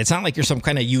understand. It's not like you're some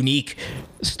kind of unique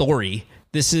story.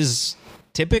 This is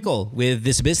typical with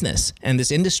this business and this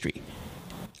industry.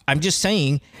 I'm just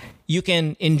saying, you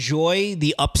can enjoy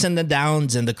the ups and the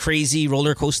downs and the crazy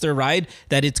roller coaster ride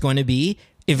that it's going to be.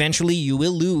 Eventually, you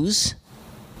will lose.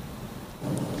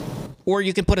 Or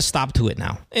you can put a stop to it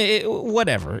now.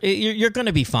 Whatever. You're going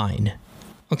to be fine.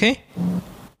 Okay?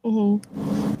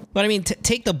 Mm-hmm. But I mean,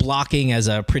 take the blocking as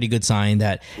a pretty good sign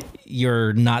that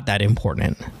you're not that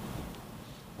important.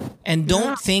 And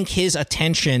don't think his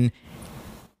attention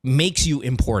makes you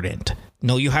important.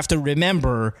 No, you have to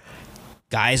remember,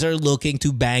 guys are looking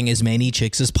to bang as many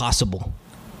chicks as possible.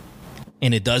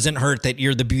 And it doesn't hurt that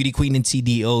you're the beauty queen in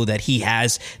CDO that he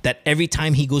has, that every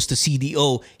time he goes to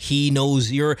CDO, he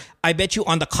knows you're... I bet you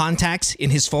on the contacts in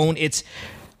his phone, it's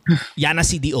Yana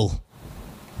CDO.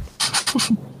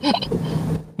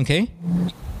 Okay?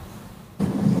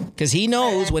 Because he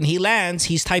knows when he lands,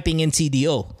 he's typing in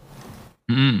CDO.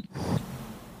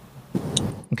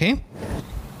 Okay?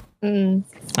 All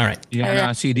right.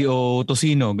 Yana CDO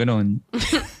Tocino, ganon.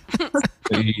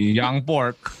 Young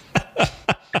pork.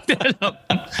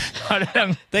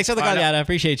 Thanks for the call, Yana.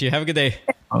 Appreciate you. Have a good day.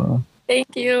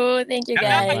 Thank you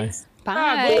guys.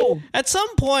 Bye. At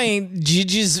some point,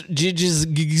 Gigi's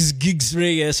Gigs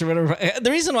Reyes or whatever.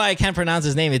 The reason why I can't pronounce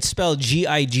his name, it's spelled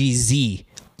Gigz.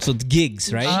 So it's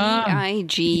Gigs, right?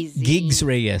 Gigz. Gigs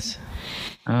Reyes.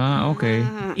 Okay.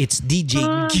 It's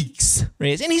DJ Gigs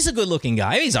Reyes. And he's a good looking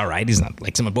guy. He's all right. He's not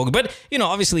like someone bogus. But, you know,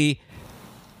 obviously...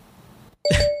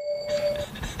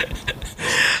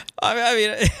 I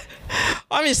mean,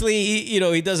 obviously, you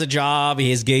know, he does a job.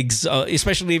 He has gigs,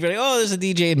 especially if you're like, oh, there's a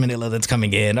DJ in Manila that's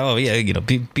coming in. Oh, yeah, you know,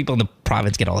 people in the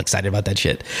province get all excited about that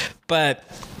shit. But,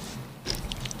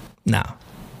 no.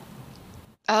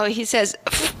 Oh, he says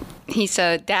he's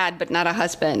a dad, but not a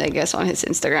husband, I guess, on his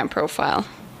Instagram profile.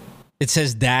 It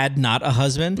says dad, not a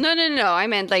husband? No. I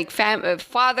meant like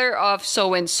father of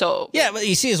so-and-so. Yeah, but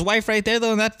you see his wife right there,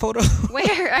 though, in that photo?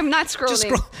 Where? I'm not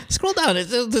scrolling. Just scroll down.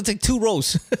 It's like 2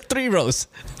 rows, 3 rows.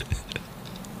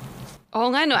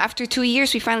 Oh, I know. After 2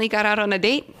 years, we finally got out on a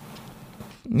date.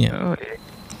 Yeah.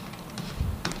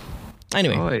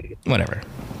 Anyway, Oy. whatever.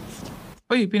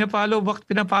 Uy, pinapollow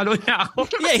niya ako.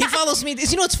 Yeah, he follows me.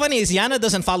 You know what's funny is Yana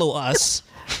doesn't follow us.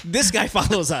 This guy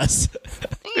follows us.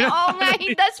 Oh man,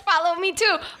 he does follow me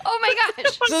too. Oh my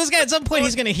gosh. So this guy, at some point,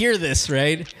 he's gonna hear this,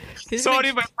 right?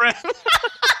 Sorry, my friend.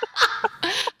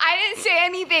 I didn't say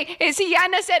anything.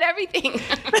 Yana said everything.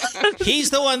 He's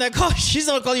the one that called. She's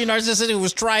the one calling you narcissistic who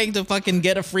was trying to fucking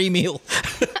get a free meal.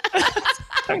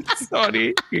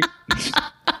 Sorry.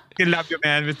 We love you,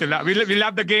 man. We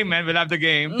love the game, man. We love the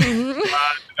game.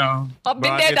 I've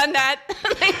been there, done that.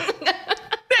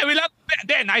 We love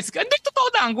nice. Hindi, totoo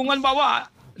lang. Kung halimbawa,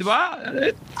 di ba?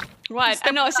 What?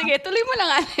 Ano? Sige, tuloy mo lang,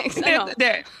 Alex. Ano?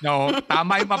 No,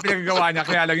 tama yung mga pinagagawa niya.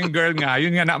 Kaya lang yung girl nga,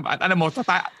 yun nga, alam mo,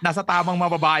 nasa tamang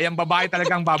mga babae. Ang babae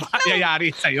talagang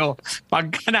yayari sa'yo.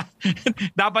 Pagka na,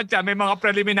 dapat siya, may mga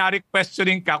preliminary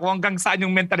questioning ka kung hanggang saan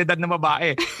yung mentalidad ng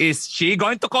babae. Is she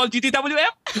going to call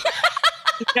GTWM?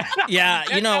 Yeah,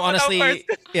 you know, honestly,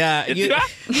 yeah.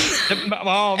 And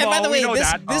by the way,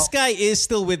 this guy is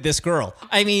still with this girl.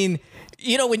 I mean,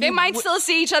 you know, when they might still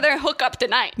see each other and hook up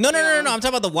tonight. No. I'm talking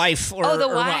about the wife. The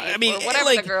wife. I mean, or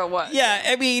whatever the girl was.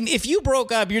 Yeah, I mean, if you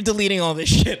broke up, you're deleting all this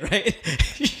shit, right?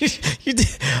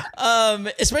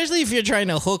 Especially if you're trying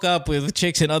to hook up with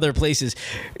chicks in other places.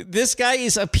 This guy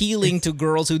is appealing to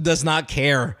girls who does not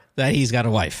care that he's got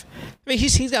a wife. I mean,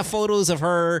 he's got photos of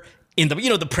her in the,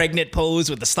 the pregnant pose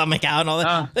with the stomach out and all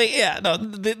that.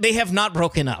 They have not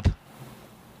broken up.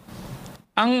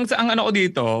 Ang ano ko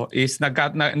dito is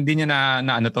hindi niya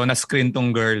na screen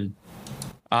tong girl.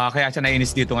 Kaya siya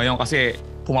nainis dito ngayon kasi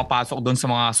pumapasok doon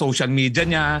sa mga social media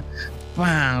niya.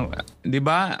 Di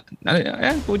ba?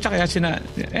 Ayan, pucha kaya siya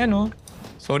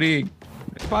sorry.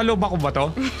 Follow ba ko ba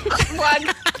to? Wag.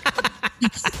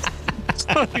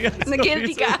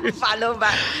 Nag-guilty ka. Follow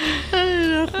back.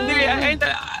 Hindi,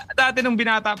 dati nung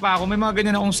binata pa ako, may mga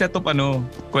ganyan akong set of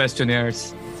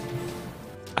questionnaires.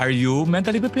 Are you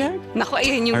mentally prepared? Naku,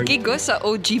 ayun yung gig sa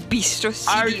OG Bistro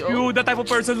CDO. Are you the type of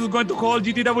person who's going to call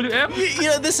GTWM?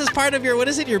 This is part of your, what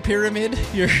is it, your pyramid?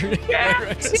 Yes,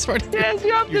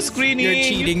 you have the screening. Your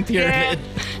cheating pyramid.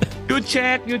 You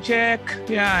check.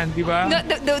 Yan, di ba?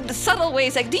 The subtle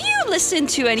ways, like, do you listen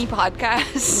to any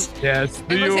podcasts? Yes.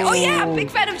 Do you? Say, oh yeah,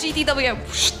 big fan of GTWM.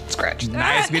 Scratch.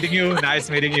 Nice meeting you.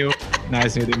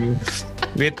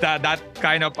 With that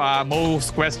kind of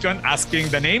most question, asking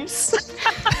the names.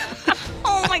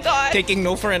 Oh my God. Taking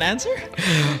no for an answer?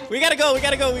 We gotta go. We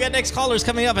got next callers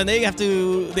coming up and they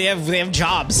have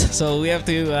jobs. So we have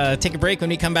to take a break. When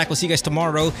we come back, we'll see you guys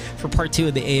tomorrow for part 2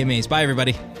 of the AMAs. Bye,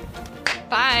 everybody.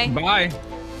 Bye. Bye.